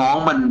น้อง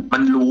มั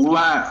นรู้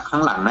ว่าข้า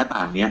งหลังหน้าต่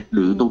างเนี้ยห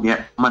รือตรงเนี้ย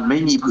มันไม่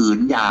มีพื้น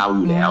ยาวอ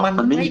ยู่แล้ว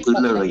มันไม่มีพื้น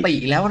เลยปกติ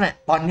แล้วเนี่ย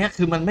ตอนเนี้ย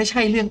คือมันไม่ใ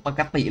ช่เรื่องป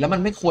กติแล้วมั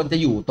นไม่ควรจะ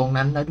อยู่ตรง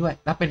นั้นแล้วด้วย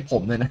ถ้าเป็นผ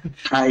มเลยนะ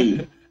ใช่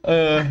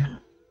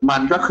มั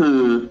นก็คือ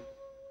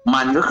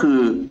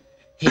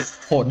เหตุ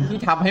ผลที่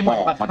ทำให้มัน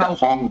มาเข้า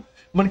ห้อง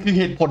มันคือเ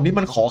หตุผลที่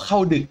มันขอเข้า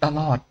ดึกต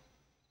ลอด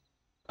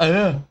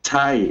ใ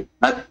ช่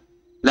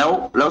แ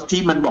ล้ว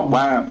ที่มันบอก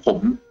ว่าผม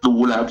รู้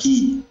แล้วพี่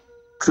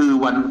คือ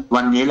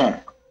วันนี้แหละ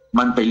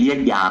มันไปเรียก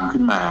ยาม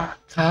ขึ้นมา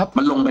ครับ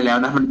มันลงไปแล้ว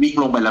นะมันวิ่ง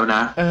ลงไปแล้วน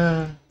ะ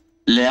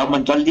แล้วมั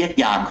นก็เรียก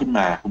ยามขึ้นม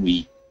าคุณวี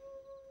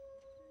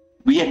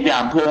เรียกยา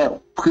มเ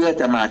พื่อ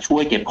จะมาช่ว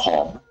ยเก็บขอ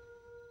ง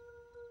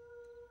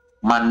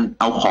มัน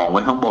เอาของไ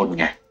ว้ข้างบน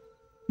ไง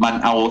มัน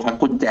เอาทั้ง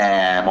กุญแจ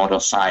มอเตอ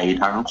ร์ไซค์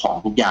ทั้งของ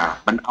ทุกอย่าง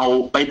มันเอา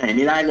ไปไหนไ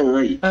ม่ได้เล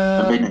ย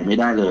มันไปไหนไม่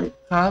ได้เลย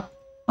ครับ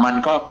มัน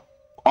ก็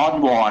อ้อน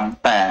วอน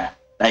แ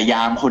ต่ย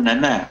ามคนนั้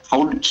นน่ะเขา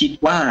คิด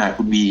ว่า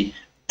คุณวี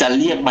จะ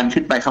เรียกมัน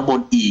ขึ้นไปข้างบน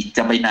อีกจ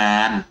ะไปนา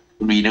น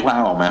คุณวีนึกว่า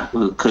ออกไหม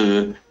คือ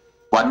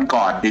วัน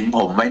ก่อนดึงผ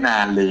มไว้นา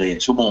นเลย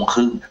1 ชั่วโมงค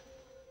รึ่ง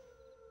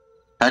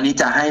ตอนนี้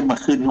จะให้มา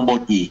ขึ้นข้างบ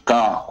นอีกก็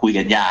คุย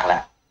กันยากแล้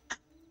ว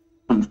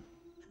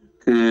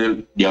คือ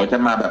เดี๋ยวจะ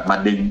มาแบบมา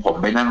ดึงผม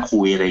ไปนั่ง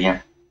คุยอะไรเงี้ย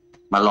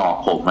มาหลอก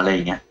ผมอะไร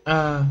เงี้ย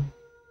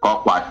ก็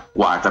ก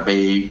ว่า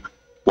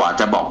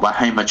จะบอกว่า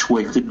ให้มาช่ว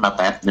ยขึ้นมาแ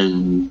ป๊บนึง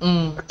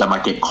จะมา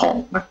เก็บของ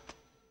นะ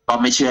ก็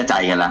ไม่เชื่อใจ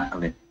กันละอะ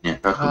ไรเนี่ย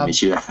ก็คือไม่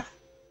เชื่อ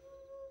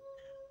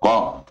ก็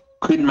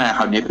ขึ้นมาค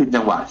ราวนี้ขึ้น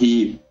จังหวะที่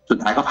สุด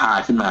ท้ายก็พา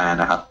ขึ้นมา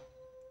นะครับ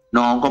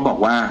น้องก็บอก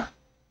ว่า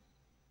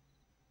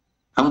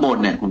ข้างบน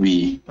เนี่ยคุณวี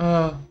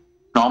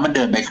น้องมันเ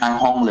ดินไปข้าง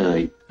ห้องเลย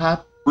ครับ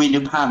วีนึ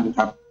กภาพดูค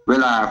รับเว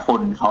ลาค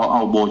นเขาเอ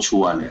าโบชั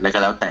วร์เลยอะไรก็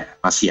แล้วแต่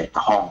มาเสียบ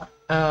กับห้อง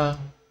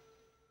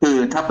คือ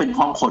ถ้าเป็น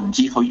ห้องคน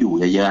ที่เขาอยู่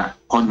เยอะ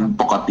ๆคน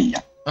ปกติ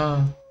อ่ะ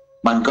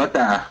มันก็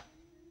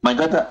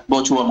จะโบ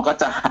ชัวมันก็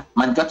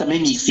จะไม่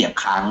มีเสียบ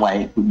ค้างไว้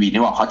คุณวี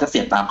นี่บอกเขาจะเสี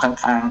ยบตามข้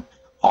าง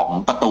ๆของ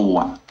ประตู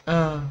อ่ะ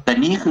แต่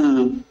นี่คือ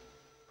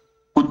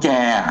กุญแจ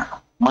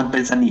มันเป็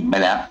นสนิมไป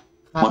แล้ว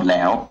หมดแ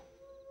ล้ว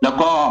แล้ว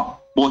ก็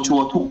โบชั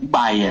วทุกใบ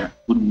อ่ะ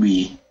คุณวี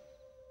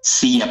เ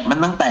สียบมัน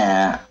ตั้งแต่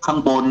ข้าง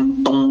บน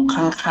ตรง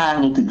ข้าง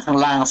ๆจนถึงข้าง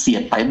ล่างเสีย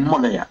บไปหม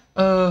ดเลยอ่ะ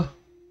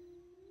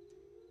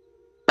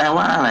แปล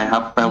ว่าอะไรครั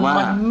บแปลว่า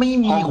มันไม่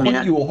มีคน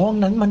อยู่ห้อง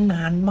นั้นมันน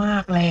านมา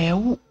กแล้ว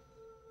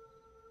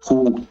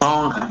ถูกต้อง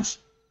ครับ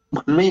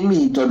มันไม่มี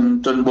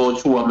จนโบ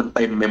ชัวมันเ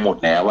ต็มไปหมด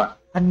แล้วอะ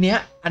อันเนี้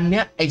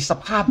ยไอส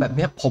ภาพแบบเ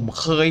นี้ยผม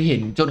เคยเห็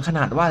นจนขน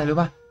าดว่าอะไรรู้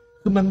ป่ะ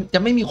คือมันจะ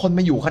ไม่มีคนม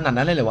าอยู่ขนาด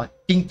นั้นเลยเหรอวะ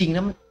จริงๆน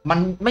ะมัน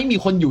ไม่มี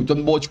คนอยู่จน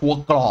โบชัว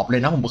กรอบเล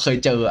ยนะผมเคย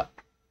เจออะ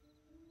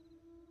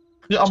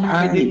คือเอาไ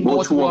ปดึงโบ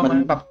ชัวมัน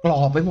แบบกร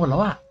อบไปหมดแล้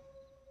วอะ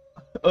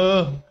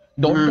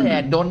โดนแด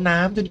ดโดนน้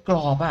ำจนกร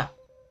อบอะ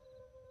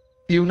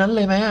ฟิลนั้นเ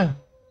ลยไหม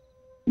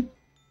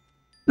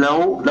แ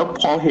ล้ว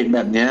พอเห็นแบ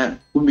บเนี้ย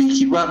คุณบี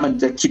คิดว่ามัน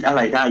จะคิดอะไ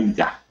รได้อีก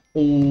อะโ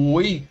อ้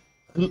ย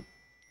คือ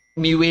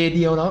มีเวเ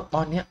ดียวแล้วต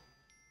อนเนี้ย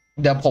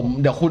เดี๋ย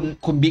ว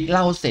คุณบิ๊กเ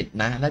ล่าเสร็จ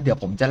นะแล้วเดี๋ยว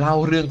ผมจะเล่า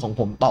เรื่องของ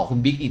ผมต่อคุณ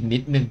บิ๊กอีกนิ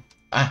ดนึง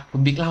คุ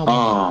ณบิ๊กเล่า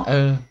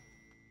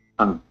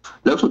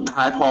แล้วสุด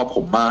ท้ายพอผ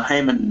มมาให้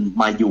มัน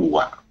มาอยู่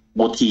โม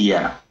ที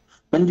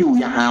มันอยู่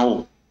ยาว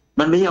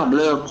มันไม่ยอมเ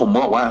ลิกผมบ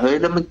อกว่าเฮ้ย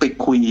แล้วมันไป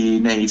คุย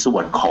ในส่ว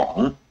นของ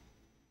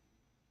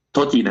โท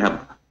ษทีนะครับ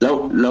แ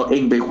ล้วเอ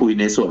งไปคุย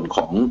ในส่วนข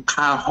อง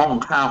ค่าห้อง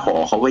ค่าหอ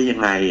เขาไว้ยัง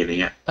ไงอะไร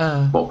เงี้ย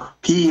บอก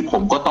พี่ผ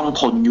มก็ต้อง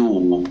ทนอยู่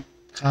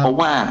เพราะ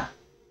ว่า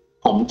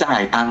ผมจ่า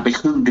ยตังค์ไป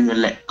ครึ่งเดือน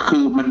แหละคื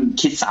อมัน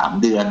คิด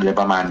3 เดือนเลย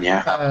ประมาณเนี้ย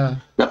ครับ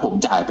แล้วผม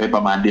จ่ายไปป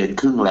ระมาณเดือน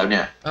ครึ่งแล้วเนี่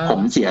ยผม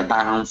เสีย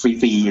ตังค์ฟ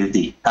รีๆ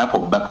สิถ้าผ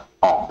มแบบ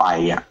ออกไป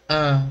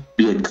เ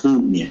ดือนครึ่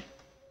งเนี่ย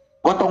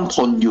ก็ต้องท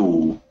นอยู่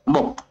บ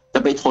อกจะ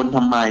ไปทนท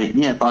ำไมเ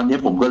นี่ยตอนนี้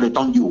ผมก็เลย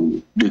ต้องอยู่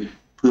ดึก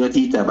เพื่อ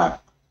ที่จะแบบ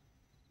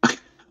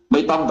ไ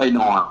ม่ต้องไป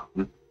นอน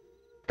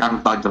กลาง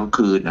ตอนกลาง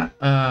คืน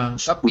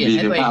ก็เปลี่ยนใ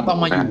ห้ตัวเองต้อง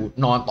มาอยู่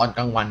นอนตอนก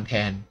ลางวันแท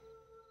น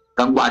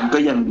กลางวันก็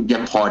ยั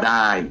งพอไ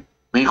ด้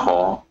ไม่ขอ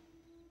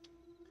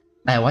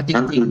แต่ว่าจ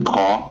ริง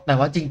ๆแต่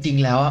ว่าจริง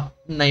ๆแล้ว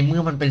ในเมื่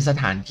อมันเป็นส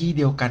ถานที่เ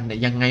ดียวกันเนี่ย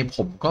ยังไงผ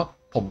ม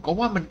ก็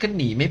ว่ามันก็ห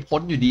นีไม่พ้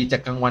นอยู่ดีจา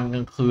กกลางวันกล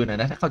างคืนน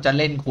ะถ้าเขาจะ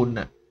เล่นคุณ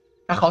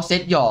ถ้าเขาเซ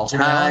ตหยอกคุณ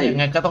แล้วยัง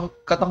ไงก็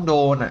ต้องโด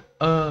น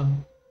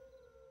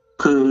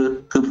คื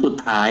อสุด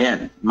ท้าย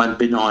มันไ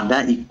ปนอนได้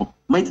อีก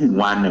ไม่ถึง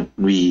วัน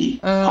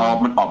พอ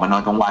มันออกมานอ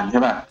นกลางวันใ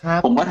ช่ป่ะ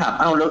ผมก็ถาม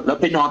แล้ว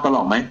ไปนอนตล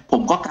อดไหมผ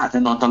มก็กะจะ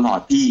นอนตลอด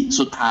พี่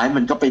สุดท้าย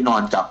มันก็ไปนอ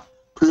นกับ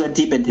เพื่อน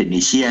ที่เป็นเทค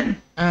นิเชียน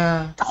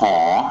ขอ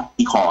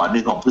อีกขอห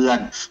นึ่งของเพื่อน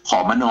ขอ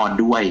มานอน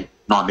ด้วย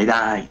นอนไม่ไ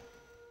ด้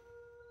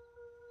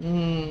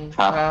ค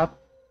รับ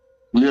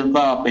เรื่อง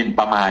ก็เป็น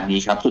ประมาณนี้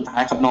ครับสุดท้า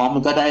ยครับน้องมั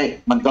น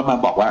ก็มา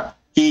บอกว่า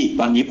ที่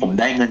ตอนนี้ผม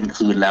ได้เงิน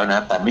คืนแล้วนะ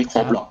แต่ไม่คร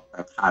บหรอก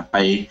ขาดไป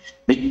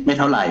ไม่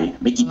เท่าไหร่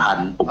ไม่กี่พัน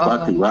ผมก็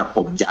ถือว่าผ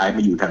มย้ายม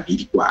าอยู่ทางนี้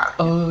ดีกว่า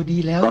ดี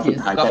แล้วสุด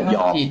ท้ายก็ย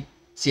อม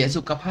เสีย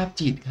สุขภาพ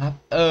จิตครับ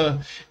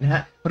นะฮ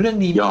ะเรื่อง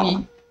นี้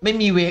ไม่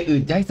มีเวอื่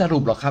นจะให้สรุ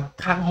ปหรอกครับ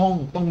ข้างห้อง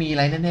ต้องมีอะ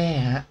ไรแน่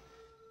ๆฮะ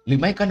หรือ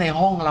ไม่ก็ใน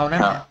ห้องเรานั่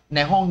นแหละใน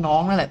ห้องน้อ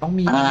งนั่นแหละต้อง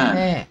มี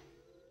แน่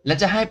ๆแล้ว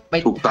จะให้ไป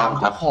ถาม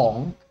เจ้าข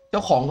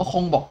องก็ค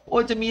งบอกโอ้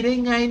จะมีได้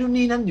ไงนู่น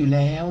นี่นั่นอยู่แ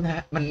ล้วนะฮ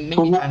ะมันไม่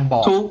มีทางบ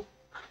อก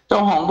เจ้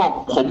าของบอก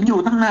ผมอยู่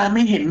ตั้งนานไ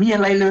ม่เห็นมีอ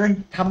ะไรเลย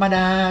ธรรมด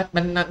า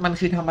มัน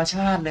คือธรรมช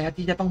าติเลยครับ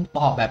ที่จะต้องต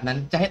อบแบบนั้น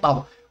จะให้ตอบ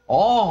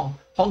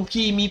ห้อง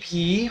พี่มี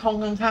ผีห้อง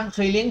ข้างๆเค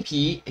ยเลี้ยง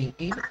ผี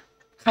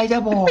ใครจะ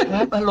บอกค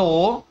รับฮัลโหล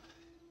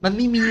มันไ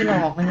ม่มีหร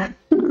อกนะฮะ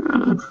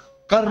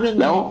ก็เรื่อง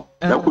แล้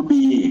วคุณ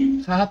บี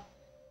ครับ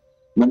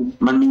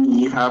มันมีอย่าง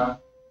นี้ครับ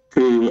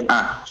คือ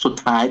สุด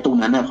ท้ายตรง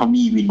นั้นเขา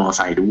มีวินมอไ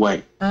ซค์ด้วย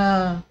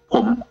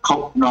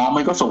น้อง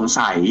มันก็สง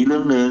สัยเรื่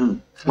องนึง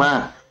ว่า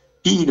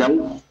พี่แล้ว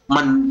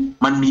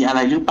มันมีอะไร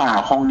หรือเปล่า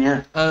ห้องเนี้ย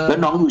แล้ว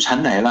น้องอยู่ชั้น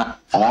ไหนล่ะ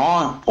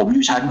ผมอ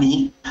ยู่ชั้นนี้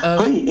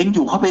เฮ้ยเอ็งอ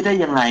ยู่เข้าไปได้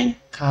ยังไง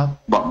ครับ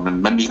บอก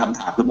มันมีคำ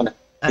ถามขึ้นมา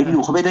เอ็งอ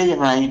ยู่เข้าไปได้ยั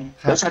งไง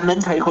แล้วชั้นนั้น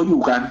ใครเขาอ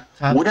ยู่กัน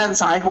ด้าน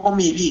ซ้ายเขาก็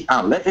มีพี่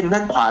แล้วเอ็งด้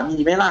านขวามี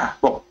ไหมล่ะ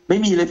บอกไม่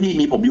มีเลยพี่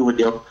มีผมอยู่คน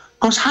เดียว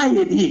ก็ใช่เล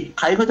ยดิ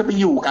ใครเขาจะไป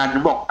อยู่กัน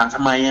บอกท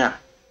ำไม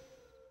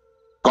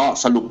ก็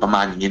สรุปประม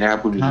าณอย่างนี้นะครับ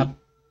คุณ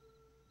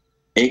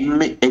เอ็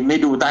งไม่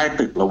ดูใต้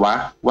ตึกหรอวะ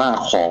ว่า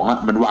ของ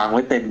มันวางไ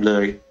ว้เต็มเล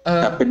ย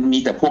แต่มี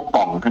แต่พวกก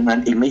ล่องทั้งนั้น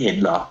เอ็งไม่เห็น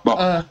เหรอบอก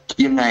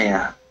ยังไง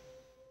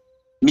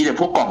มีแต่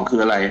พวกกล่องคือ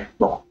อะไร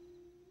บอก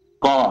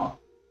ก็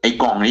ไอ้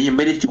กล่องนี้ยังไ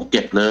ม่ได้ถูกเ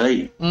ก็บเลย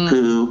คื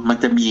อมัน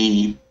จะมี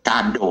กา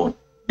รโดด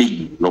ดิ่ง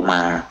ลงม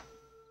า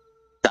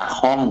จาก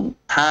ห้อง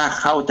ถ้า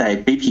เข้าใจ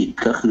ไม่ผิด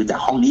ก็คือจาก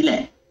ห้องนี้แหล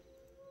ะ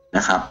น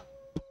ะครับ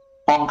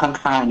ห้อง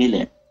ข้างๆนี่แห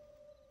ละ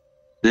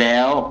แล้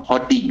วพอ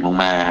ดิ่งลง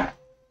มา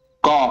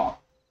ก็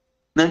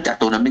เนื่องจาก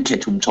ตรงนั้นเป็นเขต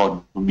ชุมชน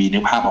มันมีนึ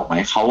กภาพออกไหม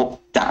เขา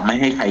จะไม่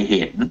ให้ใครเ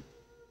ห็น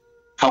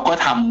เขาก็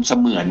ทำเส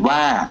มือนว่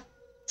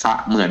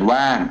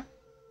า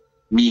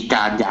มีก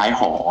ารย้าย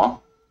หอ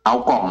เอา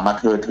กล่องมา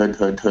เ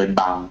ทิน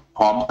บังพ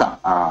ร้อมกับ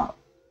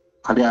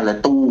เขาเรียกอะไร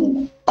ตู้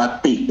พลาส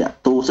ติก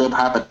ตู้เสื้อ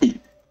ผ้าพลาสติก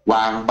ว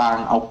างบัง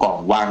เอากล่อง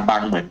วางบั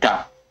งเหมือนกับ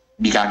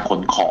มีการข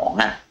นของ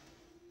อ่ะ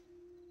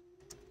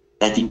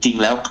แต่จริง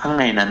ๆแล้วข้าง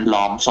ในนั้น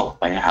ล้อมศพ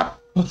ไปครับ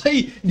เฮ้ย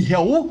เดี๋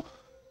ยว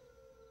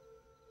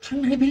ข้าง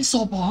ในเป็นศ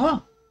พเหรอ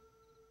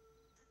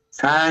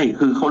ใช่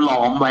คือเขาล้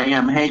อมไว้ไง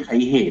ไม่ให้ใคร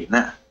เห็นน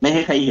ะไม่ใ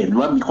ห้ใครเห็น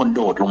ว่ามีคนโ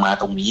ดดลงมา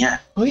ตรงนี้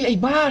เฮ้ยไอ้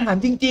บ้าถาม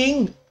จริง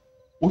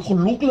ๆโอ้ยขน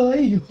ลุกเลย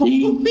จริ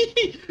ง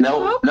แล้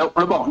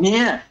วบอกเนี่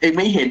ยเองไ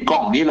ม่เห็นกล่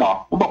องนี้หรอ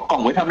ผมบอกกล่อ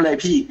งไว้ทำอะไร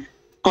พี่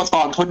ก็ต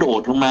อนเขาโด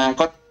ดลงมา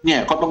ก็เนี่ย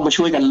ก็ต้องมา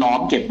ช่วยกันล้อม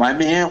เก็บไว้ไ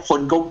ม่ให้คน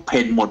ก็เ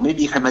พ่นหมดไม่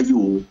มีใครมาอ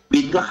ยู่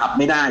บินก็ขับ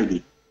ไม่ได้ดิ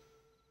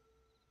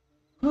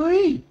เฮ้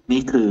ย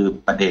นี่คือ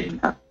ประเด็น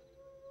ครับ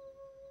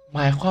หม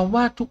ายความ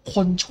ว่าทุกค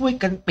นช่วย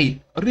กันปิด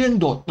เรื่อง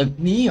โดดตึก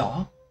นี้เหรอ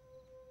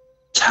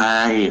ใช่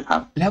ครั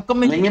บแล้วก็ไ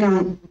ม่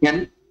งั้น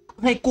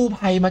ให้กู้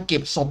ภัยมาเก็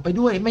บศพไป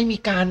ด้วยไม่มี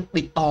การ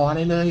ติดต่ออะไ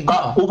รเลยก็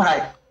กู้ภัย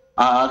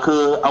คื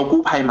อเอา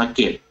กู้ภัยมาเ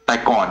ก็บแต่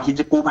ก่อนที่จ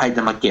ะกู้ภัยจ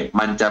ะมาเก็บ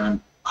มันจะ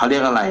เขาเรีย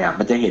กอะไรอ่ะ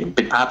มันจะเห็นเ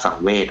ป็นภาพสัง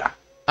เวช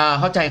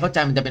เข้าใจ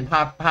มันจะเป็น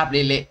ภาพเ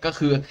ละๆก็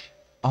คือ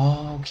โ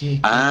อเค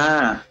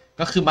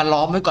ก็คือมาล้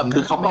อมไว้ก่อน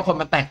คือเขาไม่คน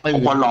มาแตกตื่น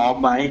เขาล้อม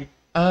ไว้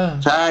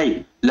ใช่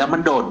แล้วมั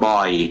นโดดบ่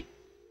อย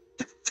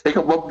ใช้ค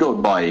ำว่าโดด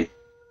บ่อย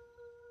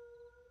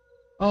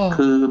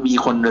คือมี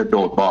คนโด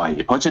ดบ่อย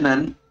เพราะฉะนั้น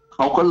เข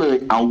าก็เลย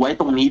เอาไว้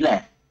ตรงนี้แหละ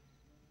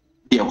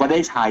เดี๋ยวก็ได้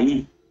ใช้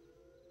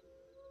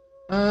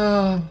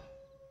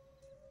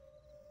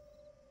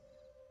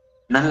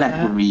นั่นแหละ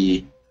คุณวี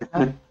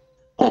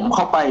ผมเ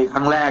ข้าไปค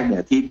รั้งแรกเนี่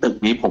ยที่ตึก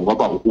นี้ผมก็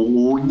บอกโอ้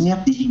เงียบ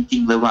ดีจริ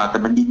งๆเลยว่ะแต่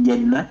มันเย็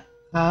นๆนะ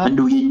มัน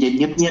ดูเย็นๆ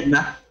เงียบๆน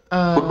ะ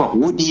คุณบอกโ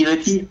อ้ดีเลย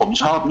พี่ผม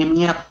ชอบเ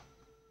งียบ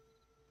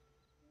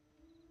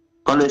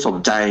ๆก็เลยสน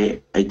ใจ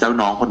ไอ้เจ้า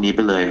น้องคนนี้ไป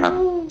เลยครับ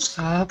ค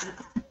รับ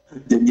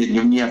เย็น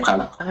ๆเงียบๆครับ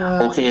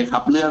โอเคครั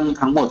บเรื่อง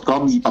ทั้งหมดก็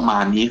มีประมา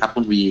ณนี้ครับ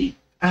คุณวี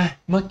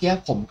เมื่อกี้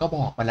ผมก็บ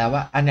อกไปแล้ว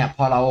ว่าอันเนี้ยพ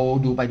อเรา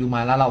ดูไปดูม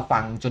าแล้วเราฟั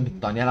งจนถึง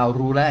ตอนนี้เรา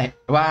รู้แล้ว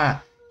ว่า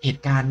เห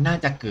ตุการณ์น่า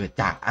จะเกิด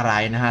จากอะไร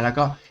นะฮะแล้ว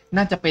ก็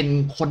น่าจะเป็น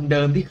คนเ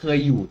ดิมที่เคย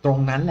อยู่ตรง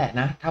นั้นแหละ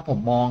นะถ้าผม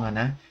มองน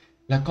ะ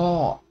แล้วก็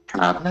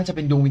น่าจะเ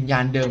ป็นดวงวิญญา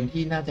ณเดิม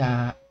ที่น่าจะ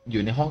อ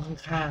ยู่ในห้อง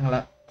ข้างๆแ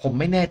ล้วผม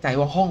ไม่แน่ใจ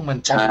ว่าห้องมัน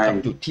ตรงกับ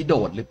จุดที่โด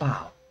ดหรือเปล่า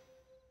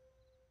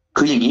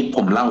คืออย่างนี้ผ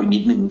มเล่าอีกนิ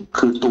ดนึง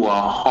คือตัว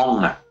ห้อง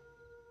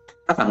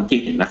ถ้าสังเก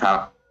ตนะครับ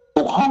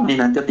ทุกห้องใน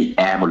นั้นจะติดแ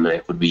อร์หมดเลย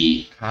คุณวี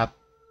ครับ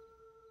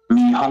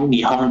มีห้อง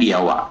นี้ห้องเดีย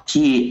ว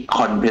ที่ค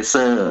อนเพรสเซ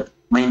อร์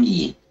ไม่มี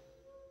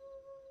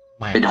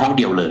เป็นห้องเ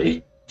ดียวเลย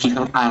ที่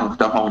ข้างๆ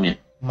เจ้าห้องเนี่ย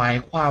หมาย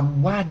ความ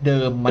ว่าเ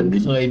ดิมมัน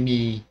เคย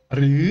มีห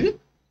รือ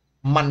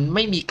มันไ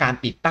ม่มีการ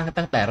ติดตั้ง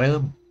ตั้งแต่เริ่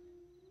ม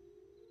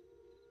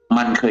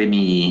มันเคย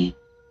มี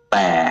แ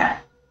ต่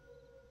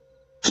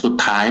สุด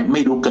ท้ายไ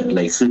ม่รู้เกิดอะ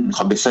ไรขึ้นค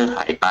อมเพรสเซอร์ห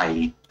ายไป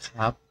ค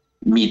รับ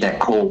มีแต่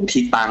โครง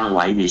ที่ตั้งไ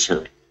ว้เฉ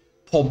ย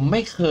ๆผมไ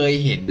ม่เคย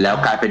เห็นแล้ว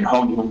กลายเป็นห้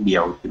องเดี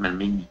ยวที่มัน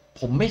ไม่มี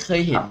ผมไม่เค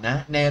ยเห็นนะ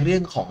ในเรื่อ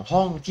งของห้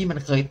องที่มัน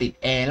เคยติด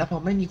แอร์แล้วพอ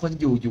ไม่มีคน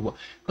อยู่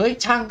เฮ้ย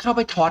ช่างเข้าไ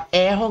ปถอดแอ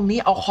ร์ห้องนี้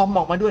เอาคอมอ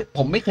อกมาด้วยผ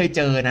มไม่เคยเ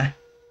จอนะ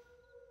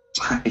ใ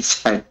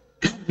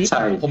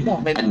ช่ผมบอก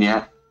เป็นอันเนี้ย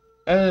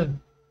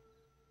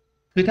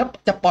คือถ้า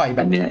จะปล่อยแ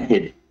บบนี้เห็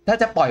นถ้า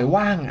จะปล่อย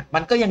ว่างมั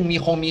นก็ยังมี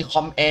ค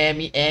อมแอร์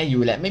มีแอร์อ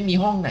ยู่แหละไม่มี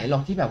ห้องไหนหรอ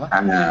กที่แบบว่า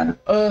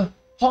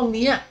ห้อง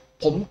นี้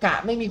ผมกะ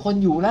ไม่มีคน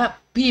อยู่แล้ว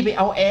พี่ไปเ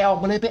อาแอร์ออก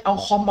มาเลยไปเอา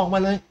คอมออกมา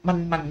เลย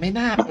มันไม่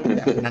น่าเป็นแ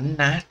บบนั้น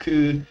นะคื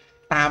อ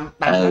ตาม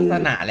ลักษ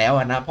ณะแล้ว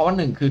นะเพราะว่า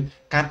หนึ่งคือ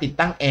การติด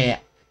ตั้งแอร์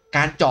ก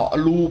ารเจาะ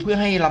รูเพื่อ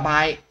ให้ระบา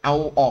ยเอา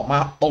ออกมา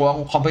ตร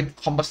งคอ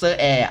มเพรสเซอร์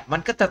แอร์มั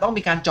นก็จะต้อง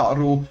มีการเจาะ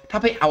รูถ้า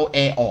ไปเอาแอ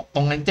ร์ออกต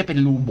รงนั้นจะเป็น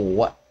รูโบ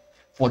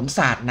ฝนส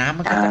าดน้ำ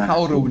มันก็จะเข้า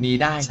รูนี้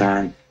ได้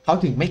เขา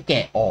ถึงไม่แก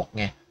ะออก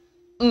ไง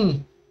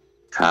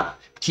ครับ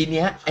ทีเ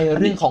นี้ย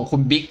เรื่องของคุ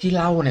ณบิ๊กที่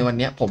เล่าในวัน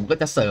นี้ผมก็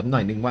จะเสริมหน่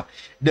อยนึงว่า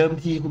เดิม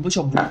ทีคุณผู้ช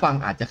มผู้ฟัง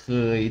อาจจะเค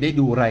ยได้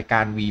ดูรายกา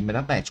รวีมา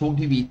ตั้งแต่ช่วง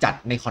ที่วีจัด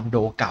ในคอนโด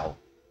เก่า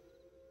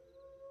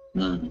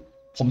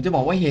ผมจะบ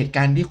อกว่าเหตุก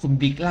ารณ์ที่คุณ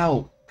บิ๊กเล่า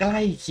ใกล้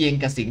เคียง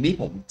กับสิ่งที่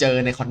ผมเจอ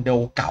ในคอนโด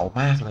เก่า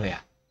มากเลย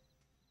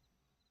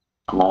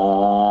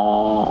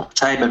ใ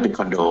ช่มันเป็นค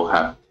อนโดค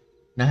รับ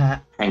นะฮะ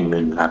แห่งห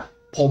นึ่งครับ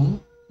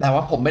แต่ว่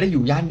าผมไม่ได้อ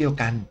ยู่ย่านเดียว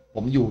กันผ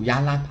มอยู่ย่า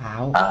นลาดพร้า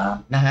ว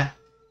นะฮะ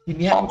ที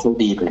เนี้ยโชค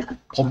ดีเลย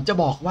ผมจะ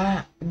บอกว่า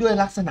ด้วย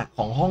ลักษณะข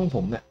องห้องผ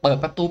มเนี่ยเปิด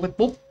ประตูไป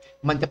ปุ๊บ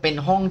มันจะเป็น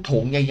ห้องโถ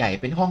งใหญ่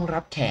ๆเป็นห้องรั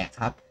บแขก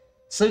ครับ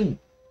ซึ่ง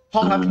ห้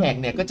องรับแขก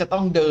เนี่ยก็จะต้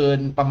องเดิน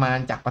ประมาณ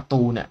จากประ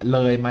ตูเนี่ยเล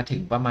ยมาถึ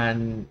งประมาณ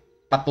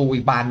ประตู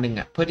อีกบานหนึ่ง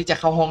เพื่อที่จะ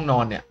เข้าห้องนอ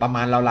นเนี่ยประม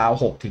าณราว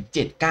ๆ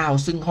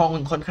6-7-9ซึ่งห้อง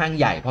มันค่อนข้าง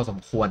ใหญ่พอสม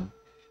ควร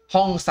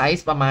ห้องไซ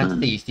ส์ประมาณ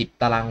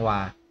40ตารางวา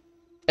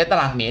ตา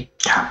รางเมตร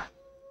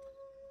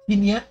ที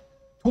เนี้ย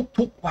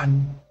ทุกๆวัน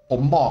ผ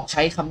มบอกใ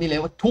ช้คำนี้เล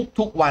ยว่า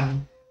ทุกวัน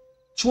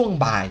ช่วง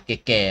บ่ายแ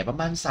ก่ๆประ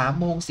มาณ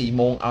3-4 โ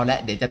มงเอาละ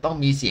เดี๋ยวจะต้อง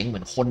มีเสียงเหมื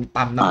อนคนต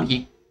ำน้ำพริ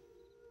ก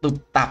ตึบ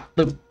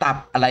ตับ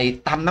อะไร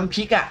ตำน้ำพ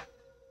ริก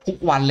ทุก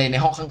วันเลยใน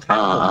ห้องข้าง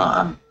ๆผม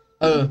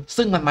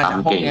ซึ่งมันมาจาก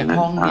ห้องเนี้ย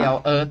ห้องเดียว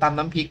ตำ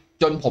น้ำพริก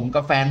จนผม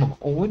กับแฟนผม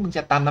โอ้ยมึงจ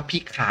ะตำน้ำพริ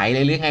กขายเล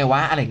ยหรือไงว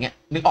ะอะไรเงี้ย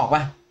นึกออกป่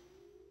ะ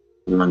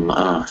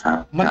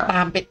มันต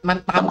ำเป็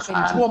น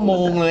ชั่วโม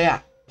งเลย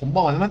ผมบ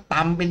อกว่ามันต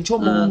ำเป็นชั่ว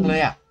โมงเล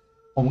ย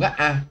ผมก็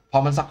พอ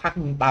มันสักพัก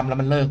นึงตำแล้ว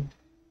มันเลิก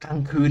กลาง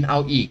คืนเอา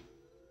อีก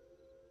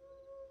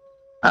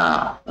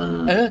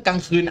กลาง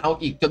คืนเอา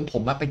อีกจนผ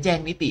มไปแจ้ง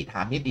นิติถ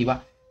ามนิติว่า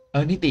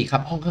นิติครั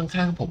บห้องข้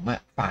างๆผม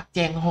ฝากแ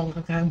จ้งห้อง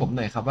ข้างๆผมห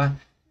น่อยครับว่า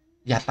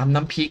อย่าตำ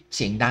น้ำพริกเ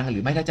สียงดังหรื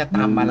อไม่ถ้าจะต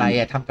ำอะไร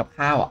ทำกับ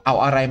ข้าวเอา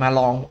อะไรมา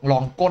ลอ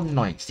งก้นห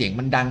น่อยเสียง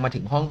มันดังมาถึ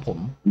งห้องผม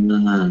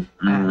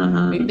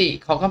นิติ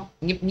เขาก็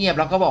เงียบๆ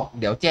แล้วก็บอก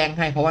เดี๋ยวแจ้งใ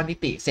ห้เพราะว่านิ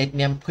ติเซตเ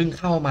นี้ยเพิ่ง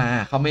เข้ามา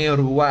เขาไม่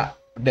รู้ว่า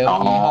เดิม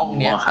ที่ห้อง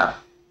เ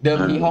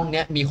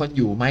นี้ยมีคนอ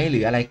ยู่ไหมหรื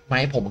ออะไรไหม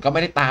ผมก็ไ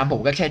ม่ได้ตามผ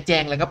มก็แค่แจ้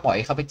งแล้วก็ปล่อย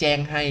เขาไปแจ้ง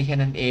ให้แค่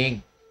นั้นเอง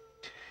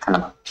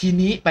ที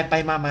นี้ไป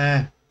มา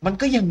มัน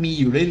ก็ยังมี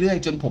อยู่เรื่อย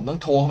ๆจนผมต้อง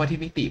โทรเข้ามาที่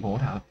นิติผม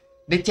ถาม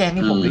ได้แจ้งใ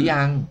ห้ผมหรือ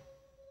ยัง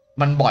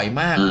มันบ่อย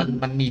มาก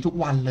มันมีทุก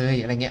วันเลย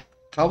อะไรเงี้ย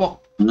เขาบอ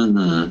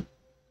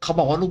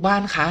กว่าลูกบ้า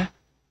นคะ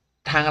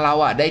ทางเรา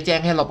ได้แจ้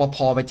งให้รปภ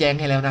ไปแจ้ง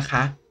ให้แล้วนะค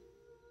ะ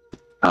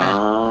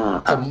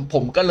ผ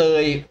มก็เล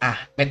ย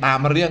ไปตาม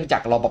เรื่องจา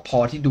กรปภ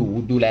ที่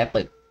ดูแล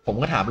ตึกผม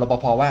ก็ถามรป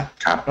ภว่า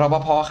รป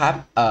ภครับ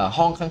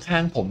ห้องข้า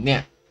งๆผมเนี่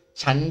ย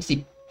ชั้น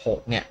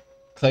16เนี่ย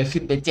เคย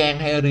ขึ้นไปแจ้ง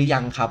ให้หรือยั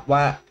งครับว่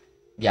า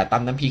อย่าต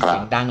ำน้ำพริกเสี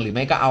ยงดังหรือไ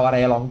ม่ก็เอาอะไร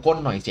รองก้น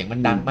หน่อยเสียงมั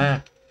นดังมาก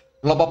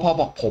รปภ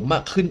บอกผม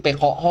ขึ้นไปเ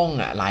คาะห้อง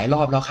หลายร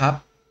อบแล้วครับ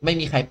ไม่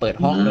มีใครเปิด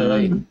ห้องเล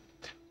ย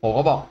ผม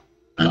ก็บอก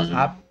เหรอค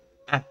รับ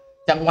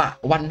จังหวะ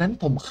วันนั้น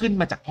ผมขึ้น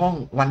มาจากห้อง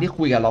วันที่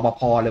คุยกับรป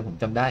ภเลยผม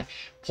จำได้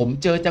ผม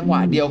เจอจังหวะ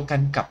เดียวกั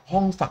นกับห้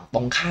องฝั่งต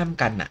รงข้าม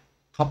กัน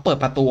เขาเปิด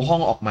ประตูห้อ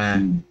งออกมา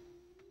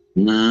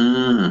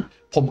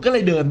ผมก็เล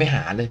ยเดินไปห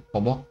าเลยผ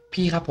มบอก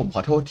พี่ครับผมข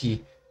อโทษที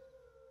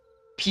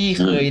พี่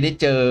เคยได้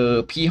เจอ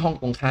พี่ห้อง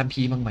ตรงข้าม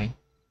พี่บ้างไหม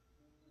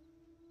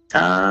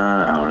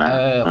เอาละ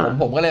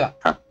ผมก็เลยแบบ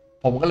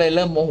ผมก็เลยเ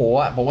ริ่มโมโห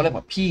ผมก็เลยบ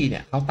อกพี่เนี่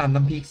ยเขาตำ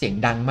น้ำพริกเสียง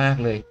ดังมาก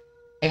เลย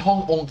ไอห้อง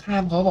ตรงข้า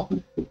มเขาบอก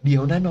เดี๋ย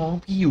วนะน้อง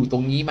พี่อยู่ตร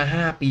งนี้มา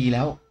5 ปีแ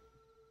ล้ว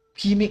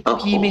พี่ไ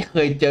ม่เค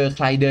ยเจอใค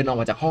รเดินออก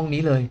มาจากห้อง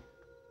นี้เลย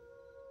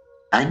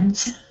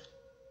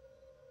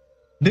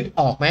นึก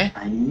ออกไหม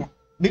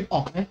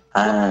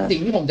สิ่ง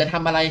ที่ผมจะท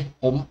ำอะไร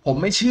ผม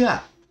ไม่เชื่อ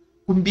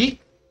คุณบิ๊ก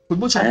คุณ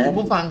ผู้ชมคุณ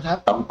ผู้ฟังครับ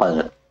ต้องเปิ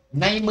ด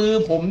ในมือ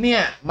ผมเนี่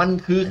ยมัน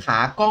คือขา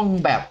กล้อง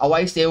แบบเอาไว้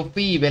เซล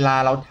ฟี่เวลา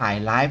เราถ่าย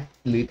ไลฟ์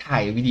หรือถ่า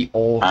ยวิดีโอ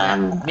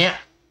เนี่ย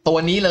ตัว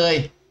นี้เลย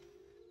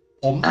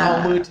ผมเอา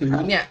มือถือ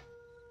เนี่ย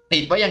ติ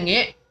ดไว้อย่าง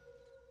นี้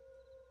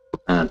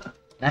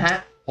นะฮะ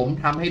ผม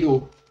ทำให้ดู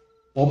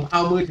ผมเอ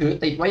ามือถือ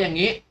ติดไว้อย่าง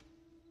นี้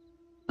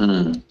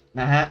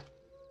นะฮะ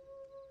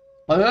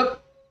ปึ๊บ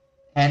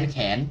แทนแข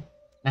น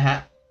นะฮะ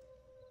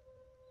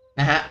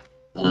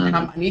ผมท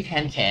ำอันนี้แท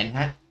นแขน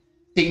ฮะ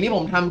สิ่งที่ผ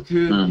มทำคื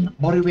อ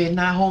บริเวณห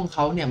น้าห้องเข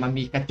าเนี่ยมัน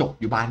มีกระจก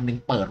อยู่บานหนึ่ง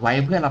เปิดไว้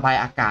เพื่อระบาย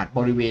อากาศบ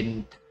ริเวณ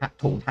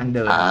โถงทางเ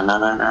ดิน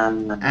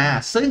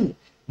ซึ่ง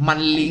มัน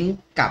ลิงก์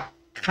กับ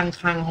ข้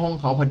างๆห้อง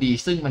เขาพอดี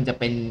ซึ่งมันจะ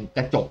เป็นก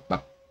ระจกแบ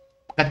บ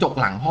กระจก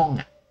หลังห้อง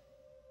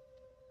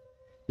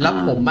แล้ว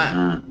ผม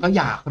ก็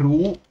อยาก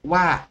รู้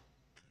ว่า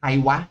ใคร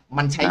วะ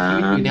มันใช้ชี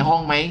วิตอยู่ในห้อ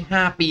งไหม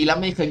5 ปีแล้ว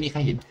ไม่เคยมีใคร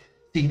เห็น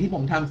สิ่งที่ผ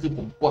มทำคือผ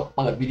มกดเ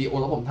ปิดวิดีโอ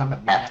แล้วผมทำแบ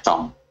บนี้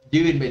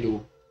ยื่นไปดู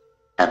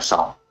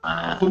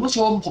คุณผู้ช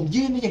มผม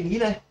ยื่นไปอย่างนี้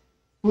เลย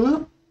ปึ๊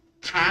บ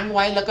ค้างไ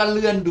ว้แล้วก็เ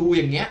ลื่อนดู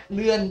อย่างเงี้ยเ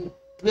ลื่อน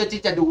เพื่อ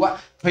ที่จะดูว่า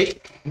เฮ้ย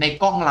ใน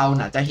กล้องเรา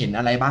น่ะจะเห็น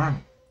อะไรบ้าง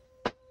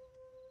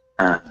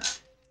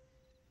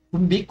คุ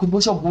ณบิ๊กคุณ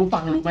ผู้ชมคุณผู้ฟั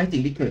งรู้ไหมสิ่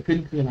งที่เกิดขึ้น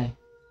คืออะไร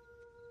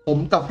ผม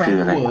กับแฟน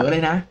เหวอเล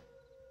ยนะ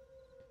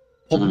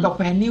ผมกับแ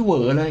ฟนนี่เหว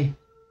อเลย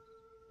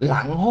ห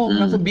ลังห้อง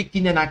นะคุณบิ๊กจิ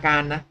นตนากา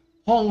รนะ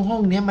ห้อ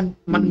งเนี้ย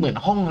มันเหมือน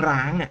ห้องร้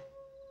าง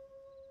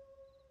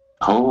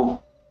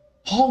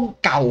ห้อง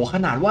เก่าข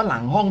นาดว่าหลั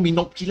งห้องมีน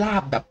กพิรา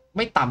บแบบไ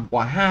ม่ต่ำก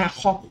ว่า5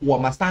 ครอบครัว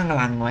มาสร้าง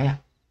รังไว้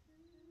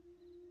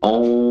โอ้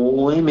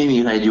ยไม่มี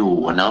ใครอยู่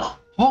เนาะ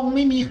ห้องไ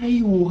ม่มีใคร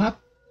อยู่ครับ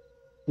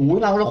โอ้ย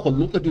เราขน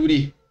ลุกกันดู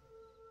ดิ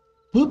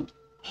ปึ๊บ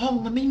ห้อง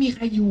มันไม่มีใค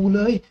รอยู่เล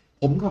ย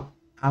ผมก็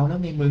เอาแล้ว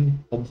ไงมึง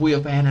ผมคุยกั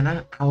บแฟนนะ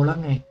เอาแล้ว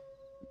ไง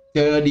เจ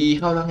อดี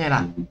เข้าแล้วไงล่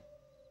ะ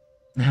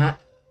นะฮะ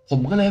ผม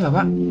ก็เลยแบบ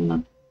ว่า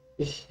โ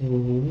อ้โ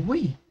ห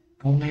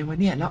เอาไงวะ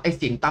เนี่ยแล้วไอเ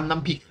สียงตำน้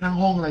ำพริกข้าง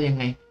ห้องเรายัง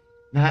ไง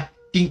นะฮะ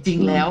จริง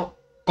ๆแล้ว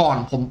ก่อน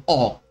ผมอ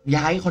อก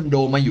ย้ายคอนโด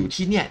มาอยู่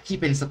ที่เนี่ยที่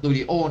เป็นสตู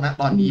ดิโอนะ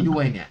ตอนนี้ด้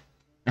วยเนี่ย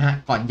นะฮะ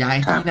ก่อนย้าย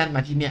ที่นั่นม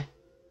าที่เนี่ย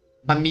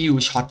มันมีอยู่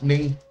ช็อตนึ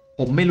งผ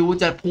มไม่รู้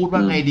จะพูดว่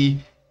าไงดี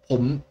ผ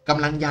มก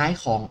ำลังย้าย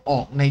ของออ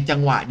กในจั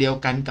งหวะเดียว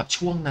กันกับ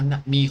ช่วงนั้นน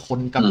ะมีคน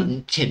กำลัง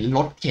เข็นร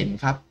ถเข็น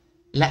ครับ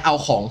และเอา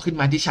ของขึ้น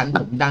มาที่ชั้น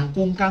ผมดัง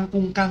กุ้งกัง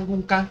กุ้งกังกุ้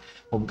งกัง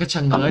ผมก็ช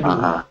ะเง้อดู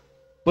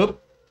ปุ๊บ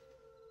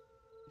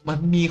มัน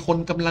มีคน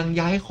กำลัง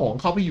ย้ายของ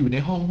เข้าไปอยู่ใน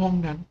ห้อง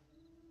นั้น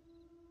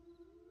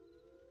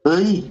เ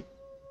ฮ้ย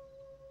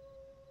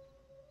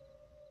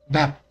แบ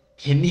บ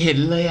เห็น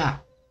เลย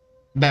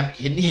แบบ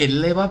เห็น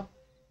เลยว่า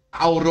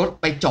เอารถ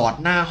ไปจอด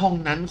หน้าห้อง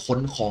นั้นขน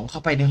ของเข้า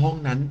ไปในห้อง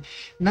นั้น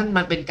นั่น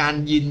มันเป็นการ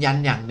ยืนยัน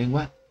อย่างหนึ่ง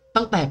ว่า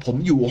ตั้งแต่ผม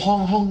อยู่ห้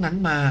องนั้น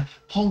มา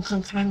ห้องข้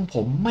างๆผ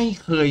มไม่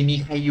เคยมี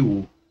ใครอยู่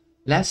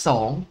และ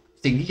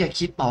2สิ่งที่จะ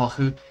คิดต่อ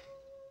คือ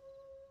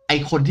ไอ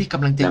คนที่ก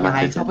ำลังจะย้า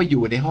ยเข้าไปอ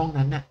ยู่ในห้อง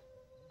นั้นน่ะ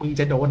มึง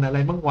จะโดนอะไร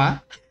บ้างวะ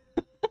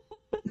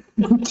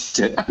เจ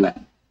ออะไร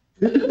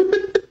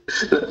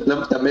แล้ว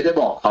แต่ไม่ได้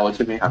บอกเขาใ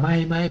ช่ไหมครับไ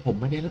ม่ผม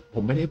ไม่ไ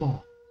ด้บอก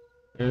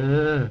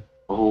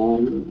โอ้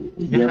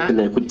เยี่ยมไปเ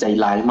ลยคุณใจ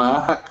ร้ายมา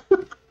ก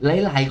ห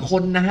ลายๆค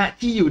นนะฮะ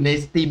ที่อยู่ใน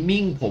สตรีม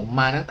มิ่งผม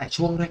มาตั้งแต่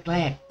ช่วงแร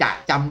กๆจะ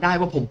จำได้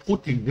ว่าผมพูด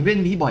ถึงเรื่อง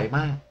นี้บ่อยม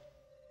าก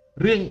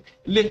เ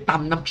รื่องต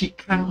ำน้ำพริก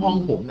ข้างห้อง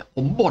ผมเนี่ยผ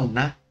มบ่น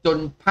นะจน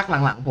พัก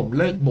หลังๆผม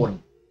เลิกบ่น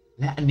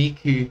และอันนี้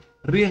คือ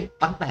เรื่อง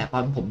ตั้งแต่ตอ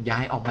นผมย้า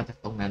ยออกมาจาก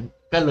ตรงนั้น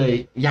ก็เลย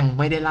ยังไ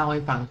ม่ได้เล่าใ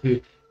ห้ฟังคือ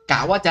กะ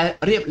ว่าจะ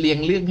เรียบเรียง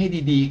เรื่องให้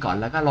ดีๆก่อน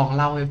แล้วก็ลอง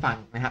เล่าให้ฟัง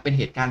นะฮะเป็น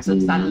เหตุการณ์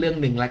สั้นๆเรื่อง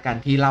หนึ่งละกัน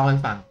ที่เล่าให้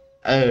ฟัง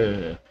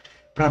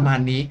ประมาณ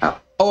นี้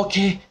โอเค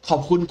ขอ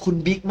บคุณคุณ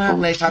บิ๊กมาก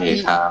เลยครับ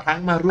ที่ทั้ง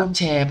มาร่วม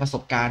แชร์ประส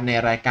บการณ์ใน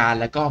รายการ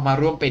แล้วก็มา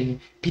ร่วมเป็น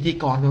พิธี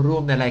กรร่ว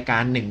มในรายกา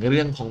รหนึ่งเ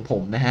รื่องของผ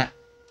มนะฮะ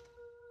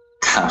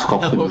ครับขอ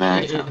บคุณมาก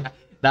ครับ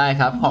ได้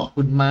ครับขอบ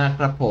คุณมาก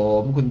ครับผ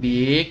มคุณ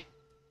บิ๊ก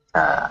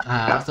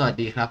ครับสวัส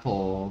ดีครับผ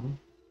ม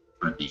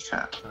สวัสดีค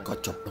รับก็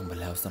จบลงไป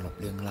แล้วสำหรับ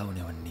เรื่องเล่าใน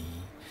วันนี้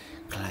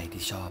ใคร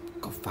ที่ชอบ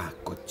ก็ฝาก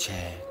กดแช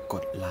ร์ก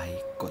ดไล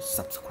ค์กด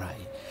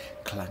Subscribe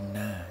ครั้งห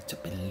น้าจะ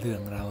เป็นเรื่อ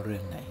งเล่าเรื่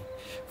องไหน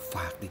ฝ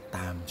ากติดต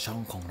ามช่อง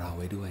ของเรา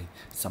ไว้ด้วย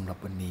สำหรับ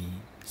วันนี้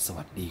ส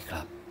วัสดีค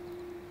รับ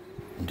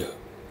The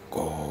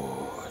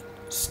Good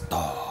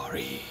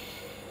Story